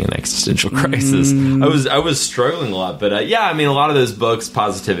Carroll's having an existential crisis. I was struggling a lot, but a lot of those books,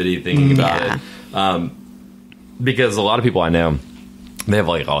 positivity, thinking about it, because a lot of people I know, they have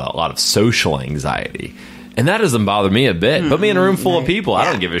like a lot of social anxiety, and that doesn't bother me a bit. Put me in a room full of people, I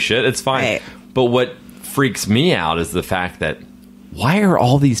don't give a shit. It's fine. Right. But what freaks me out is the fact that why are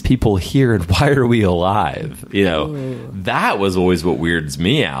all these people here and why are we alive? That was always what weirds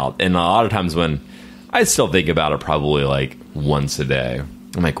me out. And a lot of times when I still think about it, probably like once a day,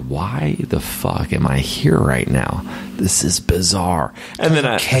 I'm like, why the fuck am I here right now? This is bizarre. And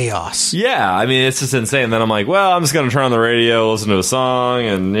then chaos. Yeah, it's just insane. Then I'm like, well, I'm just going to turn on the radio, listen to a song,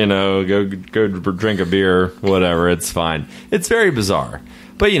 and, go drink a beer, whatever. It's fine. It's very bizarre.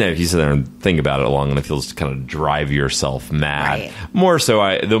 But, if you sit there and think about it long enough, you'll just kind of drive yourself mad. Right. More so,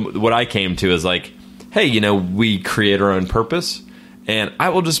 what I came to is like, hey, we create our own purpose. And I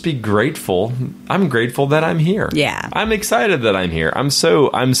will just be grateful. I'm grateful that I'm here. Yeah. I'm excited that I'm here. I'm so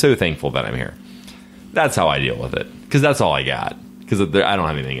thankful that I'm here. That's how I deal with it. Because that's all I got. Because I don't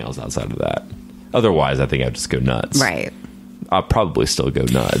have anything else outside of that. Otherwise, I think I'd just go nuts. Right. I'll probably still go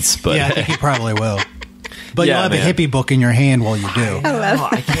nuts. But yeah, I think you probably will. But you'll have a hippie book in your hand while you do.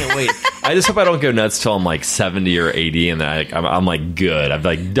 I can't wait. I just hope I don't go nuts till I'm like 70 or 80, and then I'm like good. I've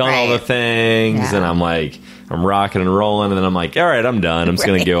like done all the things, and I'm like I'm rocking and rolling, and then I'm like, all right, I'm done. I'm just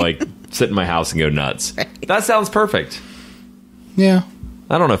gonna go like sit in my house and go nuts. Right. That sounds perfect. Yeah.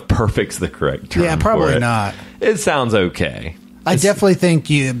 I don't know if perfect's the correct term. Yeah, probably for it. not. It sounds okay. I definitely think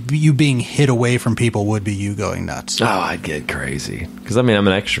you being hid away from people would be you going nuts. Oh, I'd get crazy because I'm an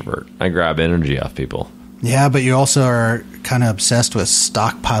extrovert. I grab energy off people. Yeah, but you also are kind of obsessed with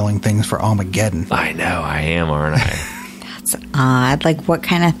stockpiling things for Armageddon. I know, I am, aren't I? That's odd. Like, what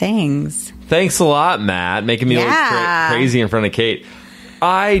kind of things? Thanks a lot, Matt, making me look crazy in front of Kate.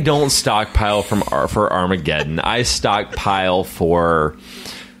 I don't stockpile for Armageddon. I stockpile for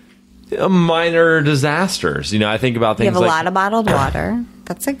minor disasters. I think about things. You have a like, lot of bottled water.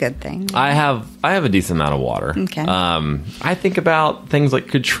 That's a good thing. I have a decent amount of water. Okay. I think about things like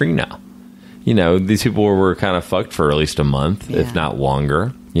Katrina. These people were kind of fucked for at least a month, if not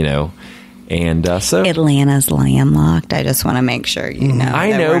longer, And so Atlanta's landlocked. I just want to make sure you know.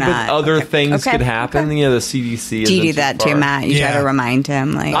 I know, but other things could happen. Okay. The CDC. Do you do that too, Matt? You try to remind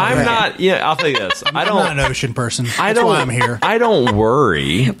him. Like I'm not. Yeah, I'll tell you this. I'm not an ocean person. That's why I'm here. I don't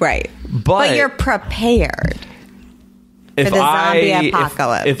worry. Right, but you're prepared. For the zombie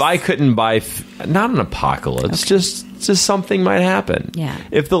apocalypse. If I couldn't buy, not an apocalypse, just something might happen. Yeah.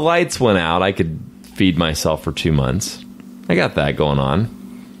 If the lights went out, I could feed myself for 2 months. I got that going on.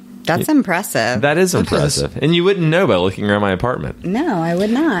 That's impressive. That is impressive. And you wouldn't know by looking around my apartment. No, I would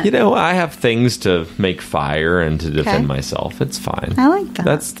not. I have things to make fire and to defend myself. It's fine. I like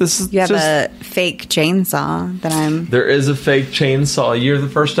that. You have a fake chainsaw that I'm... There is a fake chainsaw. You're the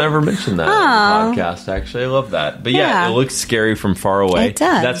first I ever mentioned that on the podcast, actually. I love that. But yeah, it looks scary from far away. It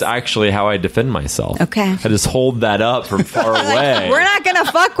does. That's actually how I defend myself. Okay. I just hold that up from far away. We're not going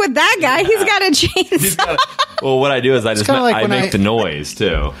to fuck with that guy. He's got a chainsaw. Well, what I do is I make the noise,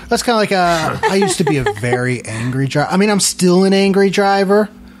 too. That's kind of like I used to be a very angry driver. I'm still an angry driver.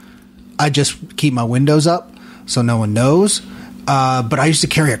 I just keep my windows up so no one knows. But I used to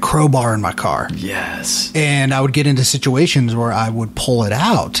carry a crowbar in my car. Yes. And I would get into situations where I would pull it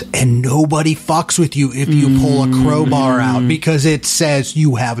out, and nobody fucks with you if you pull a crowbar out because it says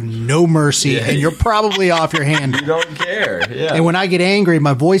you have no mercy and you're probably off your hand. You don't care. Yeah. And when I get angry,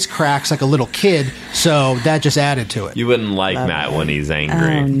 my voice cracks like a little kid, so that just added to it. You wouldn't like Matt when he's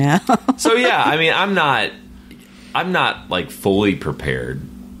angry. Oh, no. So, yeah, I'm not like fully prepared.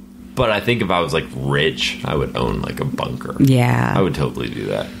 But I think if I was like rich, I would own like a bunker. Yeah. I would totally do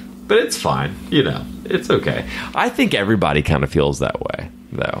that. But it's fine. You know, it's okay. I think everybody kind of feels that way,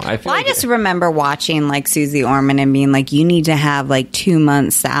 though. I just remember watching like Susie Orman and being like, you need to have like 2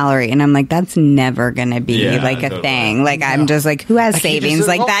 months salary. And I'm like, that's never going to be like a thing. Like, I'm just like, who has savings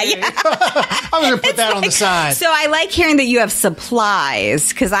like that? Yeah. I'm going to put that on the side. So I like hearing that you have supplies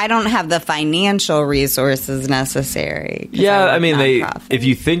because I don't have the financial resources necessary. Yeah, I mean, if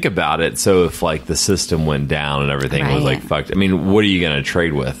you think about it, so if like the system went down and everything was like fucked, I mean, what are you going to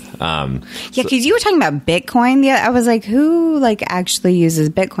trade with? Because you were talking about Bitcoin. I was like, who like actually uses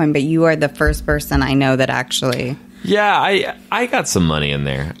Bitcoin? But you are the first person I know that actually. Yeah, I got some money in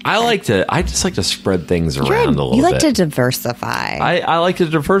there. I just like to spread things around a little bit. You like to diversify. I like to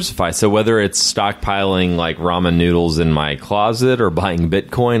diversify. So whether it's stockpiling like ramen noodles in my closet or buying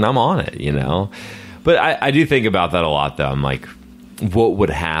Bitcoin, I'm on it, you know. But I do think about that a lot, though. I'm like, what would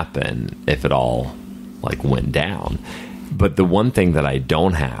happen if it all like went down? But the one thing that I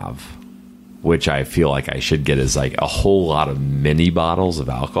don't have, which I feel like I should get, is like a whole lot of mini bottles of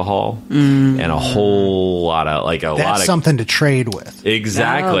alcohol and a whole lot of That's something to trade with.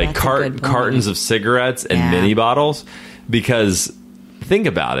 Exactly. Cartons of cigarettes and mini bottles. Because think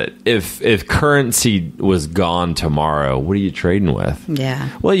about it. If currency was gone tomorrow, what are you trading with? Yeah.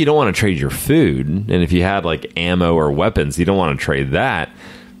 Well, you don't want to trade your food. And if you had like ammo or weapons, you don't want to trade that.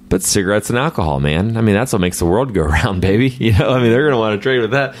 But cigarettes and alcohol, man. I mean, that's what makes the world go around, baby. You know, I mean, they're going to want to trade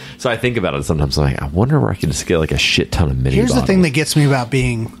with that. So I think about it sometimes. I'm like, I wonder where I can just get like a shit ton of mini bottles. Here's the thing that gets me about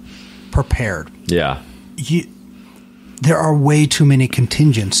being prepared. Yeah. There are way too many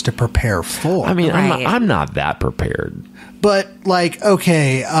contingents to prepare for. I mean, I'm not that prepared. But like,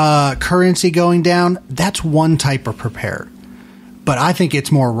 okay, currency going down, that's one type of prepared. But I think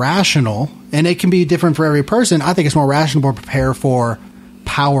it's more rational, and it can be different for every person. I think it's more rational to prepare for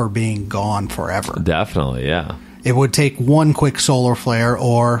power being gone forever. Definitely, yeah. It would take one quick solar flare,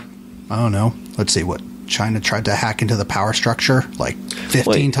 or I don't know. Let's see what China tried to hack into the power structure like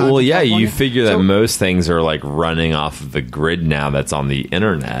 15 times. Well, yeah, you figure that most things are like running off of the grid now that's on the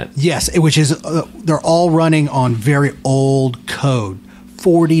internet. Yes, which is they're all running on very old code.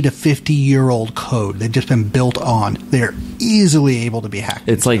 40 to 50-year-old code. They've just been built on. They're easily able to be hacked.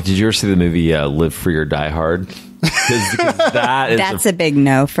 It's like, did you ever see the movie Live Free or Die Hard? Because that's a big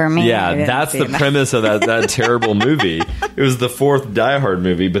no for me. Yeah, that's the premise of that terrible movie. It was the fourth Die Hard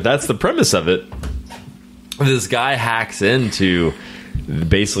movie, but that's the premise of it. This guy hacks into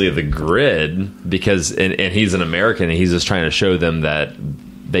basically the grid because, and he's an American, and he's just trying to show them that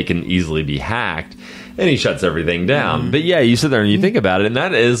they can easily be hacked. And he shuts everything down. But yeah, you sit there and you think about it, and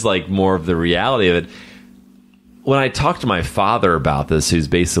that is like more of the reality of it. When I talk to my father about this, who's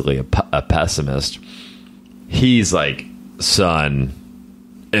basically a pessimist, he's like, son,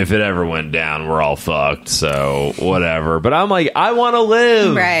 if it ever went down, we're all fucked, so whatever. But I'm like, I want to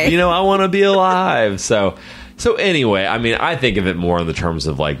live. Right. You know, I want to be alive. So anyway, I mean, I think of it more in the terms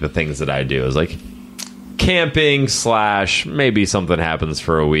of like the things that I do is like camping / maybe something happens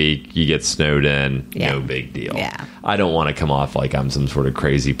for a week, you get snowed in, no big deal. Yeah. I don't want to come off like I'm some sort of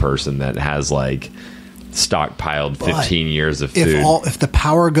crazy person that has like stockpiled 15 years of food. If the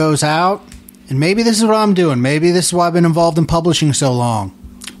power goes out, and maybe this is what I'm doing, maybe this is why I've been involved in publishing so long,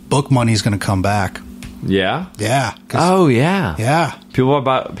 book money's going to come back. Yeah? Yeah. Oh, yeah. Yeah. People are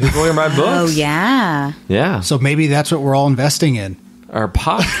going to buy books. Oh, yeah. Yeah. So maybe that's what we're all investing in. Our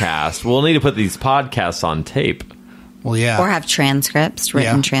podcast. We'll need to put these podcasts on tape. Well, yeah. Or have transcripts,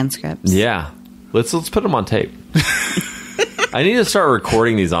 written transcripts. Yeah. Let's put them on tape. I need to start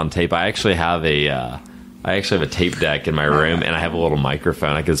recording these on tape. I actually have a tape deck in my room, and I have a little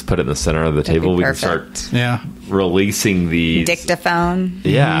microphone. I can just put it in the center of the table. We can start releasing these. Dictaphone.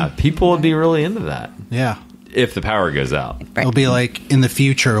 Yeah. People would be really into that. Yeah. If the power goes out. Right. It'll be like, in the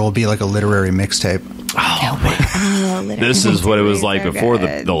future, it'll be like a literary mixtape. Oh, man. This is what it was like before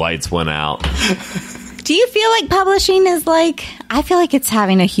the lights went out. Do you feel like publishing is like, I feel like it's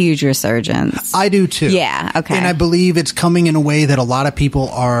having a huge resurgence. I do too. Yeah, okay. And I believe it's coming in a way that a lot of people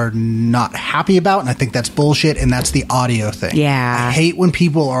are not happy about, and I think that's bullshit, and that's the audio thing. Yeah. I hate when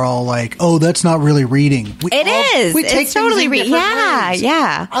people are all like, oh, that's not really reading. It's totally reading. Yeah,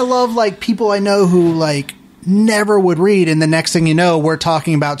 yeah. I love like people I know who like never would read, and the next thing you know, we're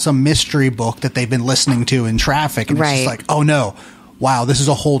talking about some mystery book that they've been listening to in traffic, and it's just like, oh no, wow, this is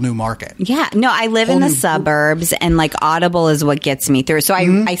a whole new market. Yeah. No, I live in the suburbs, and like Audible is what gets me through. So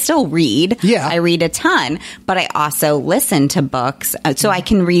I still read. Yeah. I read a ton, but I also listen to books. So I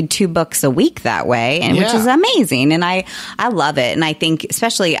can read 2 books a week that way, and which is amazing. And I love it. And I think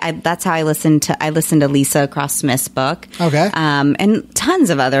especially that's how I listen to Lisa Cross Smith's book. Okay. And tons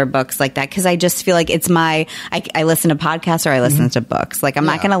of other books like that, because I just feel like it's I listen to podcasts or I listen to books. Like I'm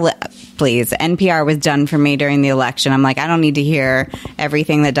not going to please. NPR was done for me during the election. I'm like, I don't need to hear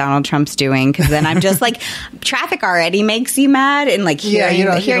everything that Donald Trump's doing, because then I'm just like, traffic already makes you mad, and like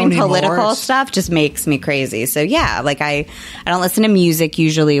hearing political stuff just makes me crazy. So yeah, like I don't listen to music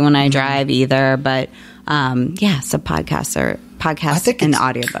usually when I drive either, but so podcasts and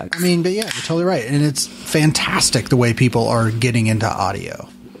audiobooks. I mean, but yeah, you're totally right. And it's fantastic the way people are getting into audio.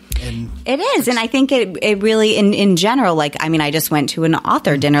 And it is. And I think it really, in general, like, I mean, I just went to an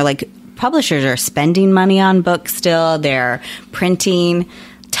author dinner, like publishers are spending money on books still. They're printing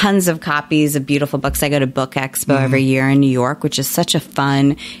tons of copies of beautiful books. I go to Book Expo every year in New York, which is such a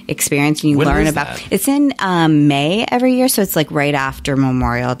fun experience. And you learn about it's in May every year, so it's like right after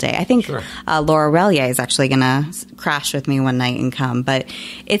Memorial Day. I think Laura Relier is actually going to crash with me one night and come. But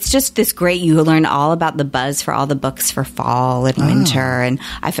it's just this great. You learn all about the buzz for all the books for fall and winter, and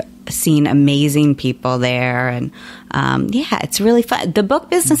I've seen amazing people there, and it's really fun. The book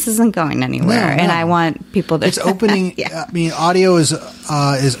business isn't going anywhere, and I want people to. It's opening. I mean, audio is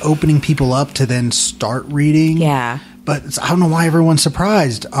opening people up to then start reading. Yeah. But I don't know why everyone's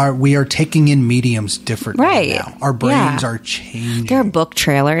surprised. We are taking in mediums differently now. Our brains are changing. There are book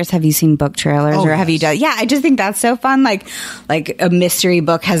trailers. Have you seen book trailers, or have you done? Yeah, I just think that's so fun. Like a mystery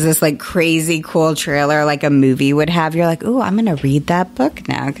book has this like crazy cool trailer, like a movie would have. You're like, ooh, I'm going to read that book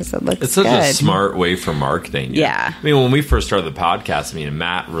now because it looks good. It's such a smart way for marketing. Yeah. I mean, when we first started the podcast,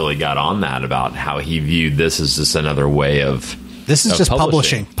 Matt really got on that about how he viewed this as just another way of. This is just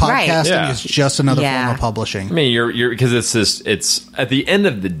publishing. Podcasting is just another form of publishing. I mean, you're because it's at the end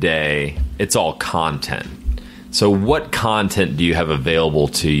of the day, it's all content. So what content do you have available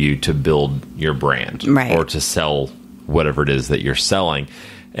to you to build your brand or to sell whatever it is that you're selling?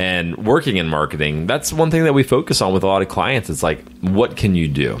 And working in marketing, that's one thing that we focus on with a lot of clients. It's like, what can you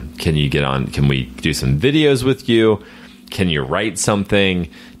do? Can you get on? Can we do some videos with you? Can you write something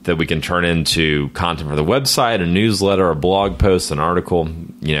that we can turn into content for the website, a newsletter, a blog post, an article,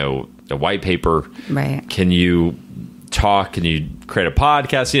 a white paper? Right. Can you talk? Can you create a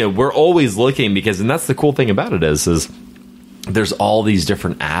podcast? We're always looking and that's the cool thing about it is there's all these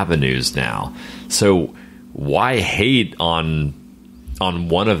different avenues now. So why hate on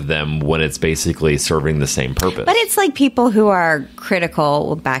one of them when it's basically serving the same purpose? But it's like people who are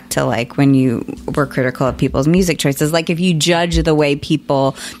critical, back to like when you were critical of people's music choices, like if you judge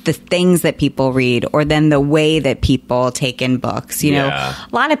the things that people read, or then the way that people take in books, a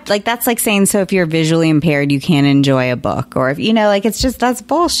lot of like, that's like saying, so if you're visually impaired, you can't enjoy a book, or if, like, it's just, that's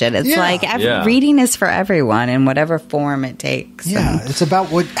bullshit. It's like reading is for everyone in whatever form it takes. Yeah. It's about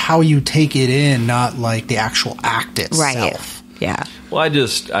how you take it in, not like the actual act itself. Right. Yeah. Well, I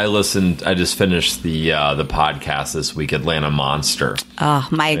just finished the podcast this week, Atlanta Monster. Oh,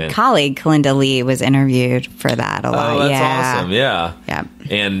 my colleague Kalinda Lee was interviewed for that a lot. Oh, that's awesome. Yeah. Yeah.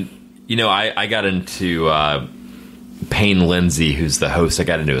 And I got into Payne Lindsay, who's the host. I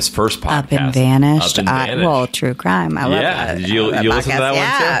got into his first podcast, Up and Vanished. True crime. I love that. Did you listen to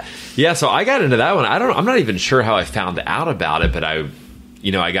that one too? Yeah. So I got into that one. I'm not even sure how I found out about it, but I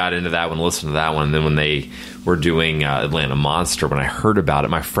got into that one, listened to that one, and then when they were doing Atlanta Monster, when I heard about it,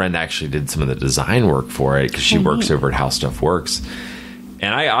 my friend actually did some of the design work for it because she works over at How Stuff Works.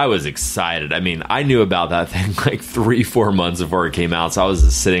 And I was excited. I mean, I knew about that thing like 3-4 months before it came out, so I was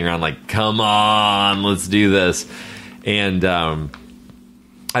just sitting around like, come on, let's do this. And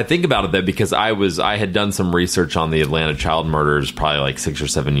I think about it that because I had done some research on the Atlanta child murders probably like 6 or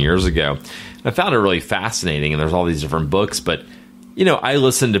 7 years ago. I found it really fascinating, and there's all these different books, but I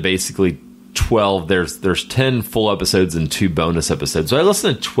listened to basically 12. There's 10 full episodes and 2 bonus episodes. So I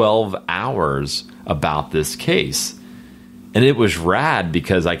listened to 12 hours about this case, and it was rad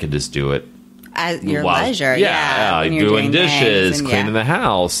because I could just do it at your leisure. Doing dishes, cleaning the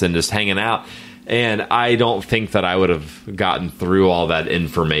house, and just hanging out. And I don't think that I would have gotten through all that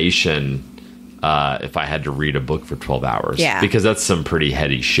information if I had to read a book for 12 hours. Yeah. Because that's some pretty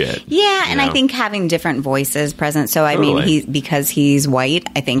heady shit. Yeah, and I think having different voices present. So, I mean, because he's white,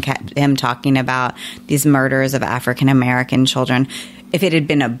 I think him talking about these murders of African-American children, if it had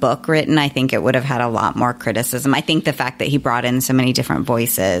been a book written, I think it would have had a lot more criticism. I think the fact that he brought in so many different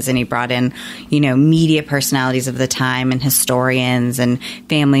voices and he brought in, media personalities of the time and historians and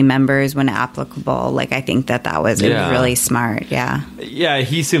family members when applicable. Like, I think that was really smart. Yeah. Yeah.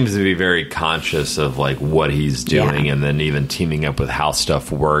 He seems to be very conscious of like what he's doing and then even teaming up with how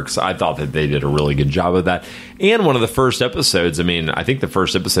stuff works. I thought that they did a really good job of that. And one of the first episodes, I think the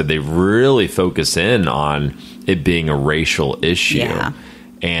first episode, they really focus in on it being a racial issue. Yeah.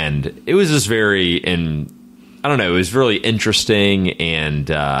 And it was just it was really interesting.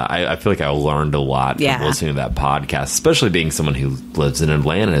 And I feel like I learned a lot from listening to that podcast, especially being someone who lives in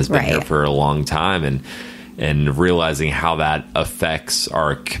Atlanta, has been here for a long time, and realizing how that affects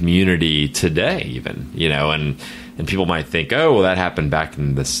our community today, even, and people might think, oh, well, that happened back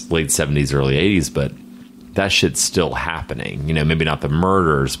in the late 70s, early 80s, but that shit's still happening. Maybe not the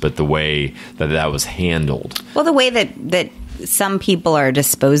murders, but the way that was handled. Well, the way that some people are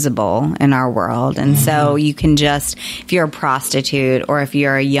disposable in our world. And so you can if you're a prostitute or if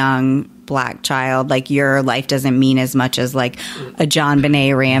you're a young black child, like your life doesn't mean as much as like a John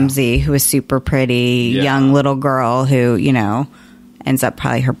Benet Ramsey who is super pretty young little girl who, ends up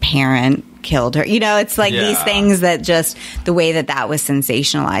probably her parent killed her. It's like these things that just the way that was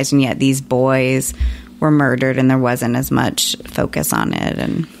sensationalized, and yet these boys were murdered and there wasn't as much focus on it.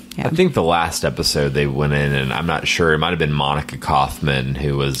 And I think the last episode they went in, and I'm not sure, it might have been Monica Kaufman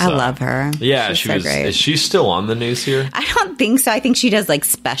who was... I love her. Yeah, she was. Great. Is she still on the news here? I don't think so. I think she does like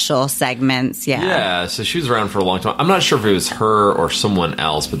special segments. Yeah, so she was around for a long time. I'm not sure if it was her or someone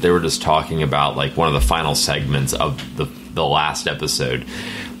else, but they were just talking about like one of the final segments of the last episode.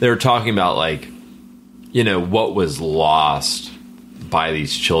 They were talking about like, what was lost by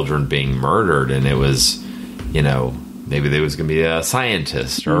these children being murdered, and it was, maybe there was going to be a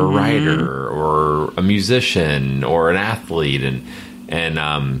scientist or a writer or a musician or an athlete, and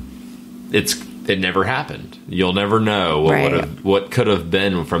it never happened. You'll never know what could have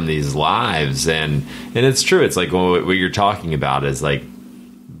been from these lives, and it's true. It's like what you're talking about is like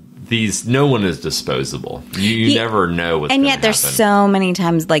no one is disposable. You never know what's going to happen. And yet there's so many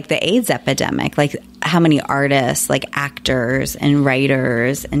times like the AIDS epidemic, like how many artists, like actors and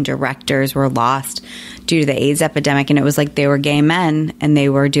writers and directors were lost due to the AIDS epidemic. And it was like they were gay men and they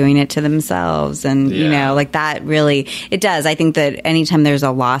were doing it to themselves. And, like that really, it does. I think that anytime there's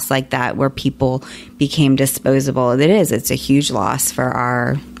a loss like that where people became disposable, it's a huge loss for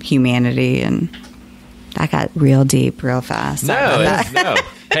our humanity. And that got real deep real fast. No.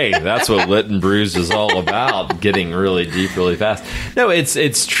 Hey, that's what Lit&Bruised is all about, getting really deep really fast. No,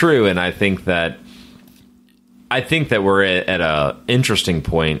 it's true, and I think that we're at a interesting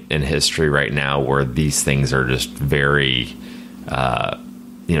point in history right now where these things are just very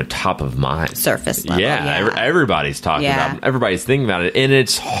top of mind. Surface level. Yeah. Everybody's talking about it. Everybody's thinking about it, and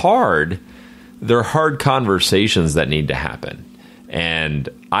it's hard. They're hard conversations that need to happen, and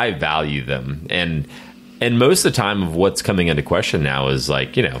I value them. And most of the time of what's coming into question now is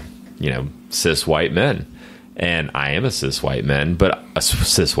like, cis white men. And I am a cis white man, I'm a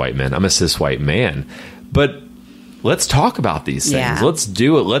cis white man. But let's talk about these things. Yeah. Let's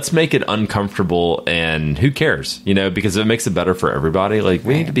do it. Let's make it uncomfortable, and who cares? Because it makes it better for everybody. Like,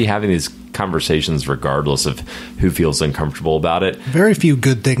 we need to be having these conversations regardless of who feels uncomfortable about it. Very few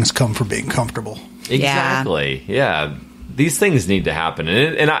good things come from being comfortable. Exactly. Yeah. These things need to happen.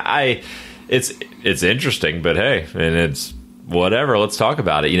 And it's interesting, but hey, and it's whatever. Let's talk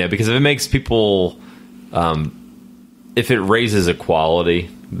about it, because if it makes people, if it raises equality,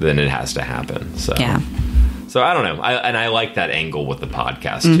 then it has to happen. So, So I don't know. I like that angle with the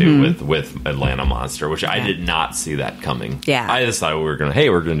podcast too, with Atlanta Monster, which I did not see that coming. Yeah, I just thought we were going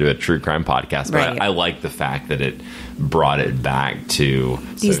to do a true crime podcast, but I like the fact that it brought it back to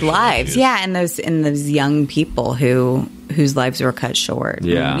these lives, issues. And those young people whose lives were cut short.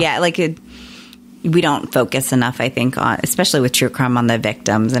 We don't focus enough, I think, on, especially with true crime, on the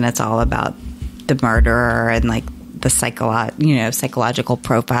victims, and it's all about the murderer and like the psychological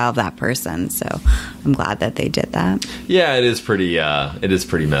profile of that person. So I'm glad that they did that. Yeah, it is pretty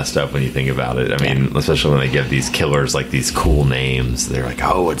messed up when you think about it. I mean, especially when they give these killers like these cool names. They're like,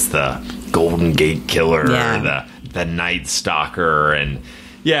 oh, it's the Golden Gate Killer or the Night Stalker, and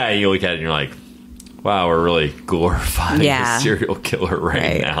you look at it and you're like, wow, we're really glorifying a serial killer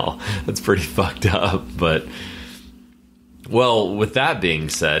right now. That's pretty fucked up. But, well, with that being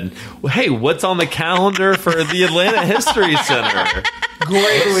said, hey, what's on the calendar for the Atlanta History Center?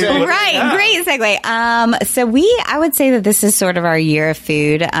 Great segue. Great segue. So I would say that this is sort of our year of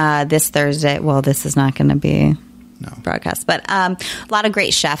food. This Thursday, well, this is not going to be broadcast. But a lot of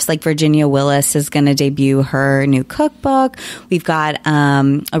great chefs, like Virginia Willis is going to debut her new cookbook. We've got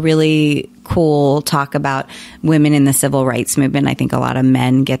a really cool talk about women in the civil rights movement. I think a lot of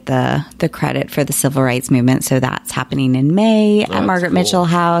men get the credit for the civil rights movement, so that's happening in May at Margaret Mitchell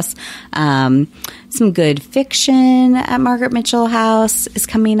House. Some good fiction at Margaret Mitchell House is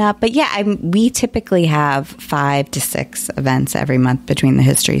coming up. But yeah, we typically have 5 to 6 events every month between the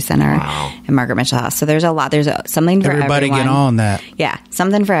History Center and Margaret Mitchell House. So there's a lot. There's something for everybody. everyone. Get on that. Yeah,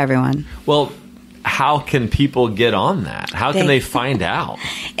 something for everyone. Well, how can people get on that? How can they find out?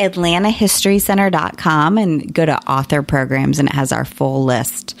 AtlantaHistoryCenter.com and go to author programs, and it has our full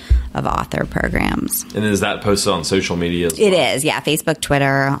list of author programs. And is that posted on social media as well? It is, yeah. Facebook,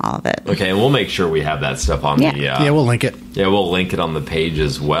 Twitter, all of it. Okay, and we'll make sure we have that stuff on the... yeah, we'll link it. Yeah, we'll link it on the page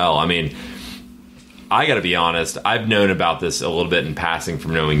as well. I mean, I got to be honest, I've known about this a little bit in passing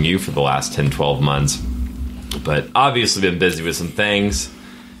from knowing you for the last 10, 12 months. But obviously been busy with some things.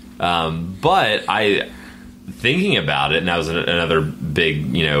 But thinking about it, and that was another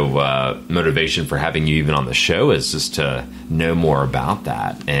big, motivation for having you even on the show, is just to know more about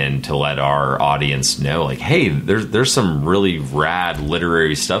that and to let our audience know, like, hey, there's some really rad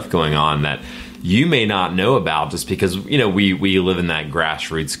literary stuff going on that you may not know about, just because, we live in that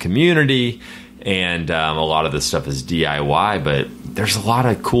grassroots community, and a lot of this stuff is DIY, but there's a lot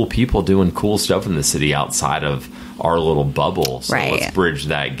of cool people doing cool stuff in the city outside of our little bubble. So let's bridge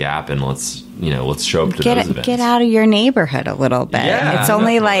that gap, and let's show up to those events. Get out of your neighborhood a little bit. Yeah, it's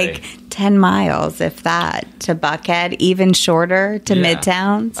only like 10 miles, if that, to Buckhead, even shorter to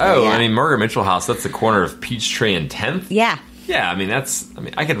Midtown. So, I mean, Margaret Mitchell House, that's the corner of Peachtree and 10th. Yeah. Yeah, I mean, I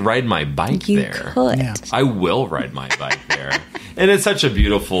could ride my bike there. You could. Yeah. I will ride my bike there. And it's such a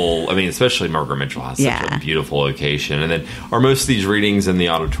beautiful, especially Margaret Mitchell House, such a beautiful location. And then, are most of these readings in the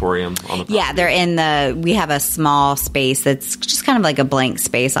auditorium on the property? Yeah, they're we have a small space that's just kind of like a blank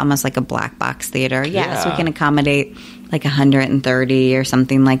space, almost like a black box theater. Yeah. So we can accommodate like 130 or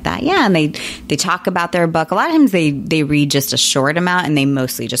something like that. Yeah, and they talk about their book. A lot of times they read just a short amount, and they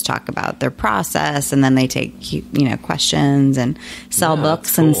mostly just talk about their process, and then they take questions and sell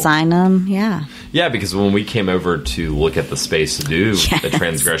books and sign them. Yeah. Yeah, because when we came over to look at the space to do the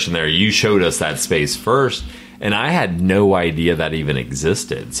transgression there, you showed us that space first, and I had no idea that even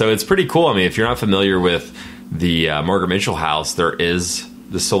existed. So it's pretty cool. I mean, if you're not familiar with the Margaret Mitchell House, there is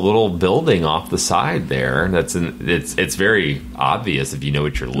just a little building off the side there. It's very obvious if you know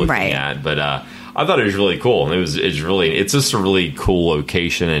what you're looking at. But I thought it was really cool. And it's just a really cool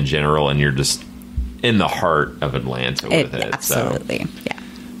location in general, and you're just in the heart of Atlanta with it. Absolutely, yeah.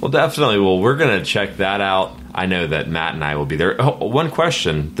 Well, definitely. Well, we're going to check that out. I know that Matt and I will be there. Oh, one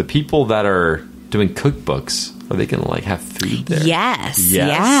question: the people that are doing cookbooks, are they going to have food there? Yes. Yeah.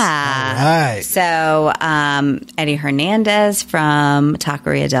 All right. So Eddie Hernandez from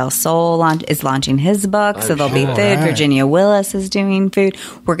Taqueria del Sol is launching his book. So there'll be food. Right. Virginia Willis is doing food.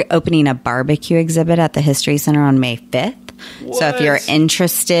 We're opening a barbecue exhibit at the History Center on May 5th. What? So if you're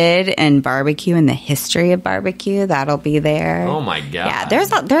interested in barbecue and the history of barbecue, that'll be there. Oh my god!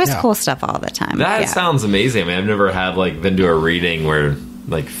 Yeah, there's cool stuff all the time. That sounds amazing. I mean, I've never had been to a reading where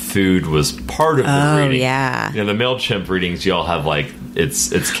food was part of the reading. Oh yeah. The MailChimp readings, y'all have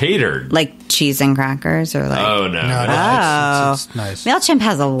it's catered, like cheese and crackers, or oh no, it's nice. MailChimp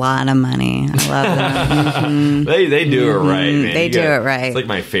has a lot of money. I love them. They do it right, man. They do it right. It's like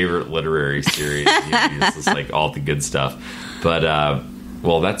my favorite literary series. It's just all the good stuff. But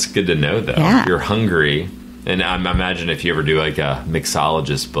well, that's good to know though. Yeah. You're hungry. And I imagine if you ever do a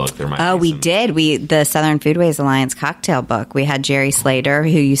mixologist book, there might be we did. The Southern Foodways Alliance cocktail book. We had Jerry Slater, who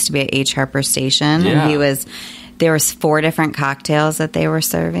used to be at H. Harper Station. Yeah. And there was 4 different cocktails that they were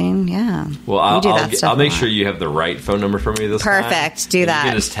serving. Yeah. Well, I'll make sure you have the right phone number for me this time. Perfect. Do that.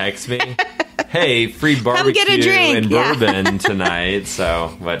 You can just text me. Hey, free barbecue Come get a drink. and bourbon tonight.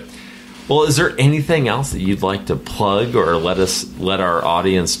 So, well, is there anything else that you'd like to plug or let our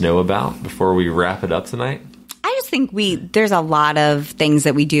audience know about before we wrap it up tonight? I just think there's a lot of things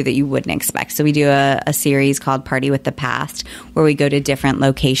that we do that you wouldn't expect. So we do a series called Party with the Past, where we go to different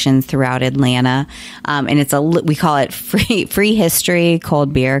locations throughout Atlanta, and we call it free history,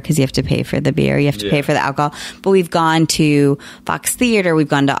 cold beer, because you have to pay for the beer, you have to pay for the alcohol. But we've gone to Fox Theater, we've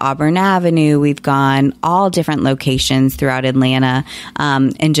gone to Auburn Avenue, we've gone all different locations throughout Atlanta,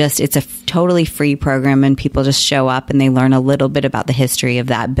 and it's a totally free program, and people just show up and they learn a little bit about the history of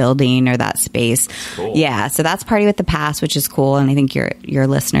that building or that space. Cool. Yeah, so that's Party Party with the Past, which is cool, and I think your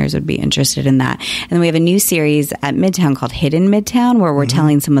listeners would be interested in that. And then we have a new series at Midtown called Hidden Midtown, where we're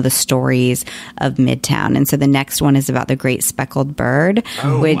telling some of the stories of Midtown. And so the next one is about the Great Speckled Bird.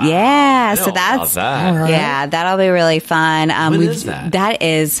 Wow. Yeah, so that's that. Yeah, that'll be really fun. When is that? That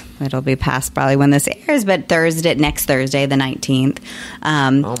is, it'll be past probably when this airs, but next Thursday, the 19th.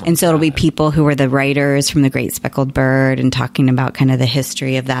 And so it'll be people who were the writers from the Great Speckled Bird and talking about kind of the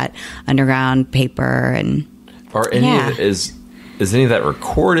history of that underground paper. And is any of that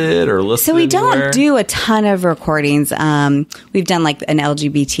recorded or listed? So we anywhere? don't do a ton of recordings. We've done like an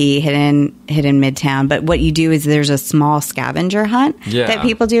LGBT hidden Midtown, but what you do is there's a small scavenger hunt that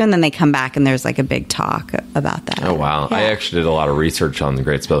people do, and then they come back and there's like a big talk about that. Oh wow! Yeah. I actually did a lot of research on the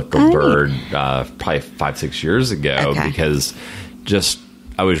Great Speckled Bird probably 5-6 years ago because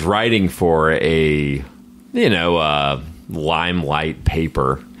I was writing for a Limelight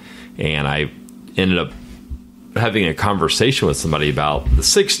paper, and I ended up having a conversation with somebody about the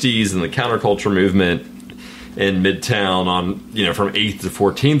 60s and the counterculture movement in Midtown on, from 8th to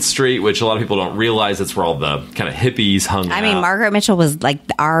 14th Street, which a lot of people don't realize that's where all the kind of hippies hung out. I mean, Margaret Mitchell was like,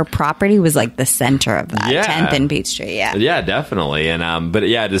 our property was like the center of that, 10th and Peachtree, Yeah, definitely. And,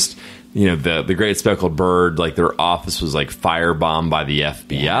 the Great Speckled Bird, like their office was like firebombed by the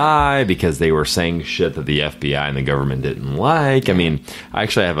FBI because they were saying shit that the FBI and the government didn't like. I mean, I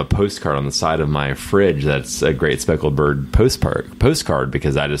actually have a postcard on the side of my fridge that's a Great Speckled Bird postcard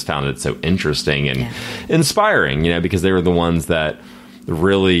because I just found it so interesting and inspiring, because they were the ones that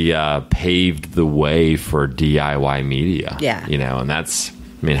really paved the way for DIY media. Yeah. And that's...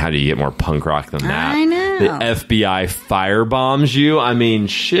 I mean, how do you get more punk rock than that? I know. The FBI firebombs you. I mean,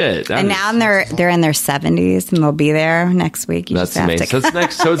 shit. And now they're in their 70s, and they'll be there next week. That's amazing.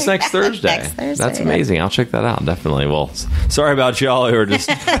 So it's next Thursday. Next Thursday. That's amazing. I'll check that out. Definitely. Well, sorry about y'all who are just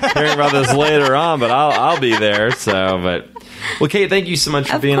hearing about this later on, but I'll be there. Well, Kate, thank you so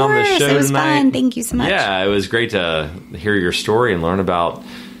much for being on the show tonight. It was fun. Thank you so much. Yeah, it was great to hear your story and learn about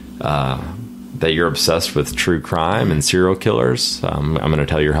that you're obsessed with true crime and serial killers. I'm going to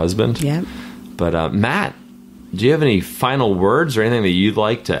tell your husband. Yeah. But Matt, do you have any final words or anything that you'd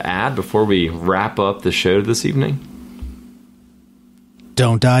like to add before we wrap up the show this evening?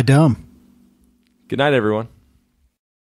 Don't die dumb. Good night, everyone.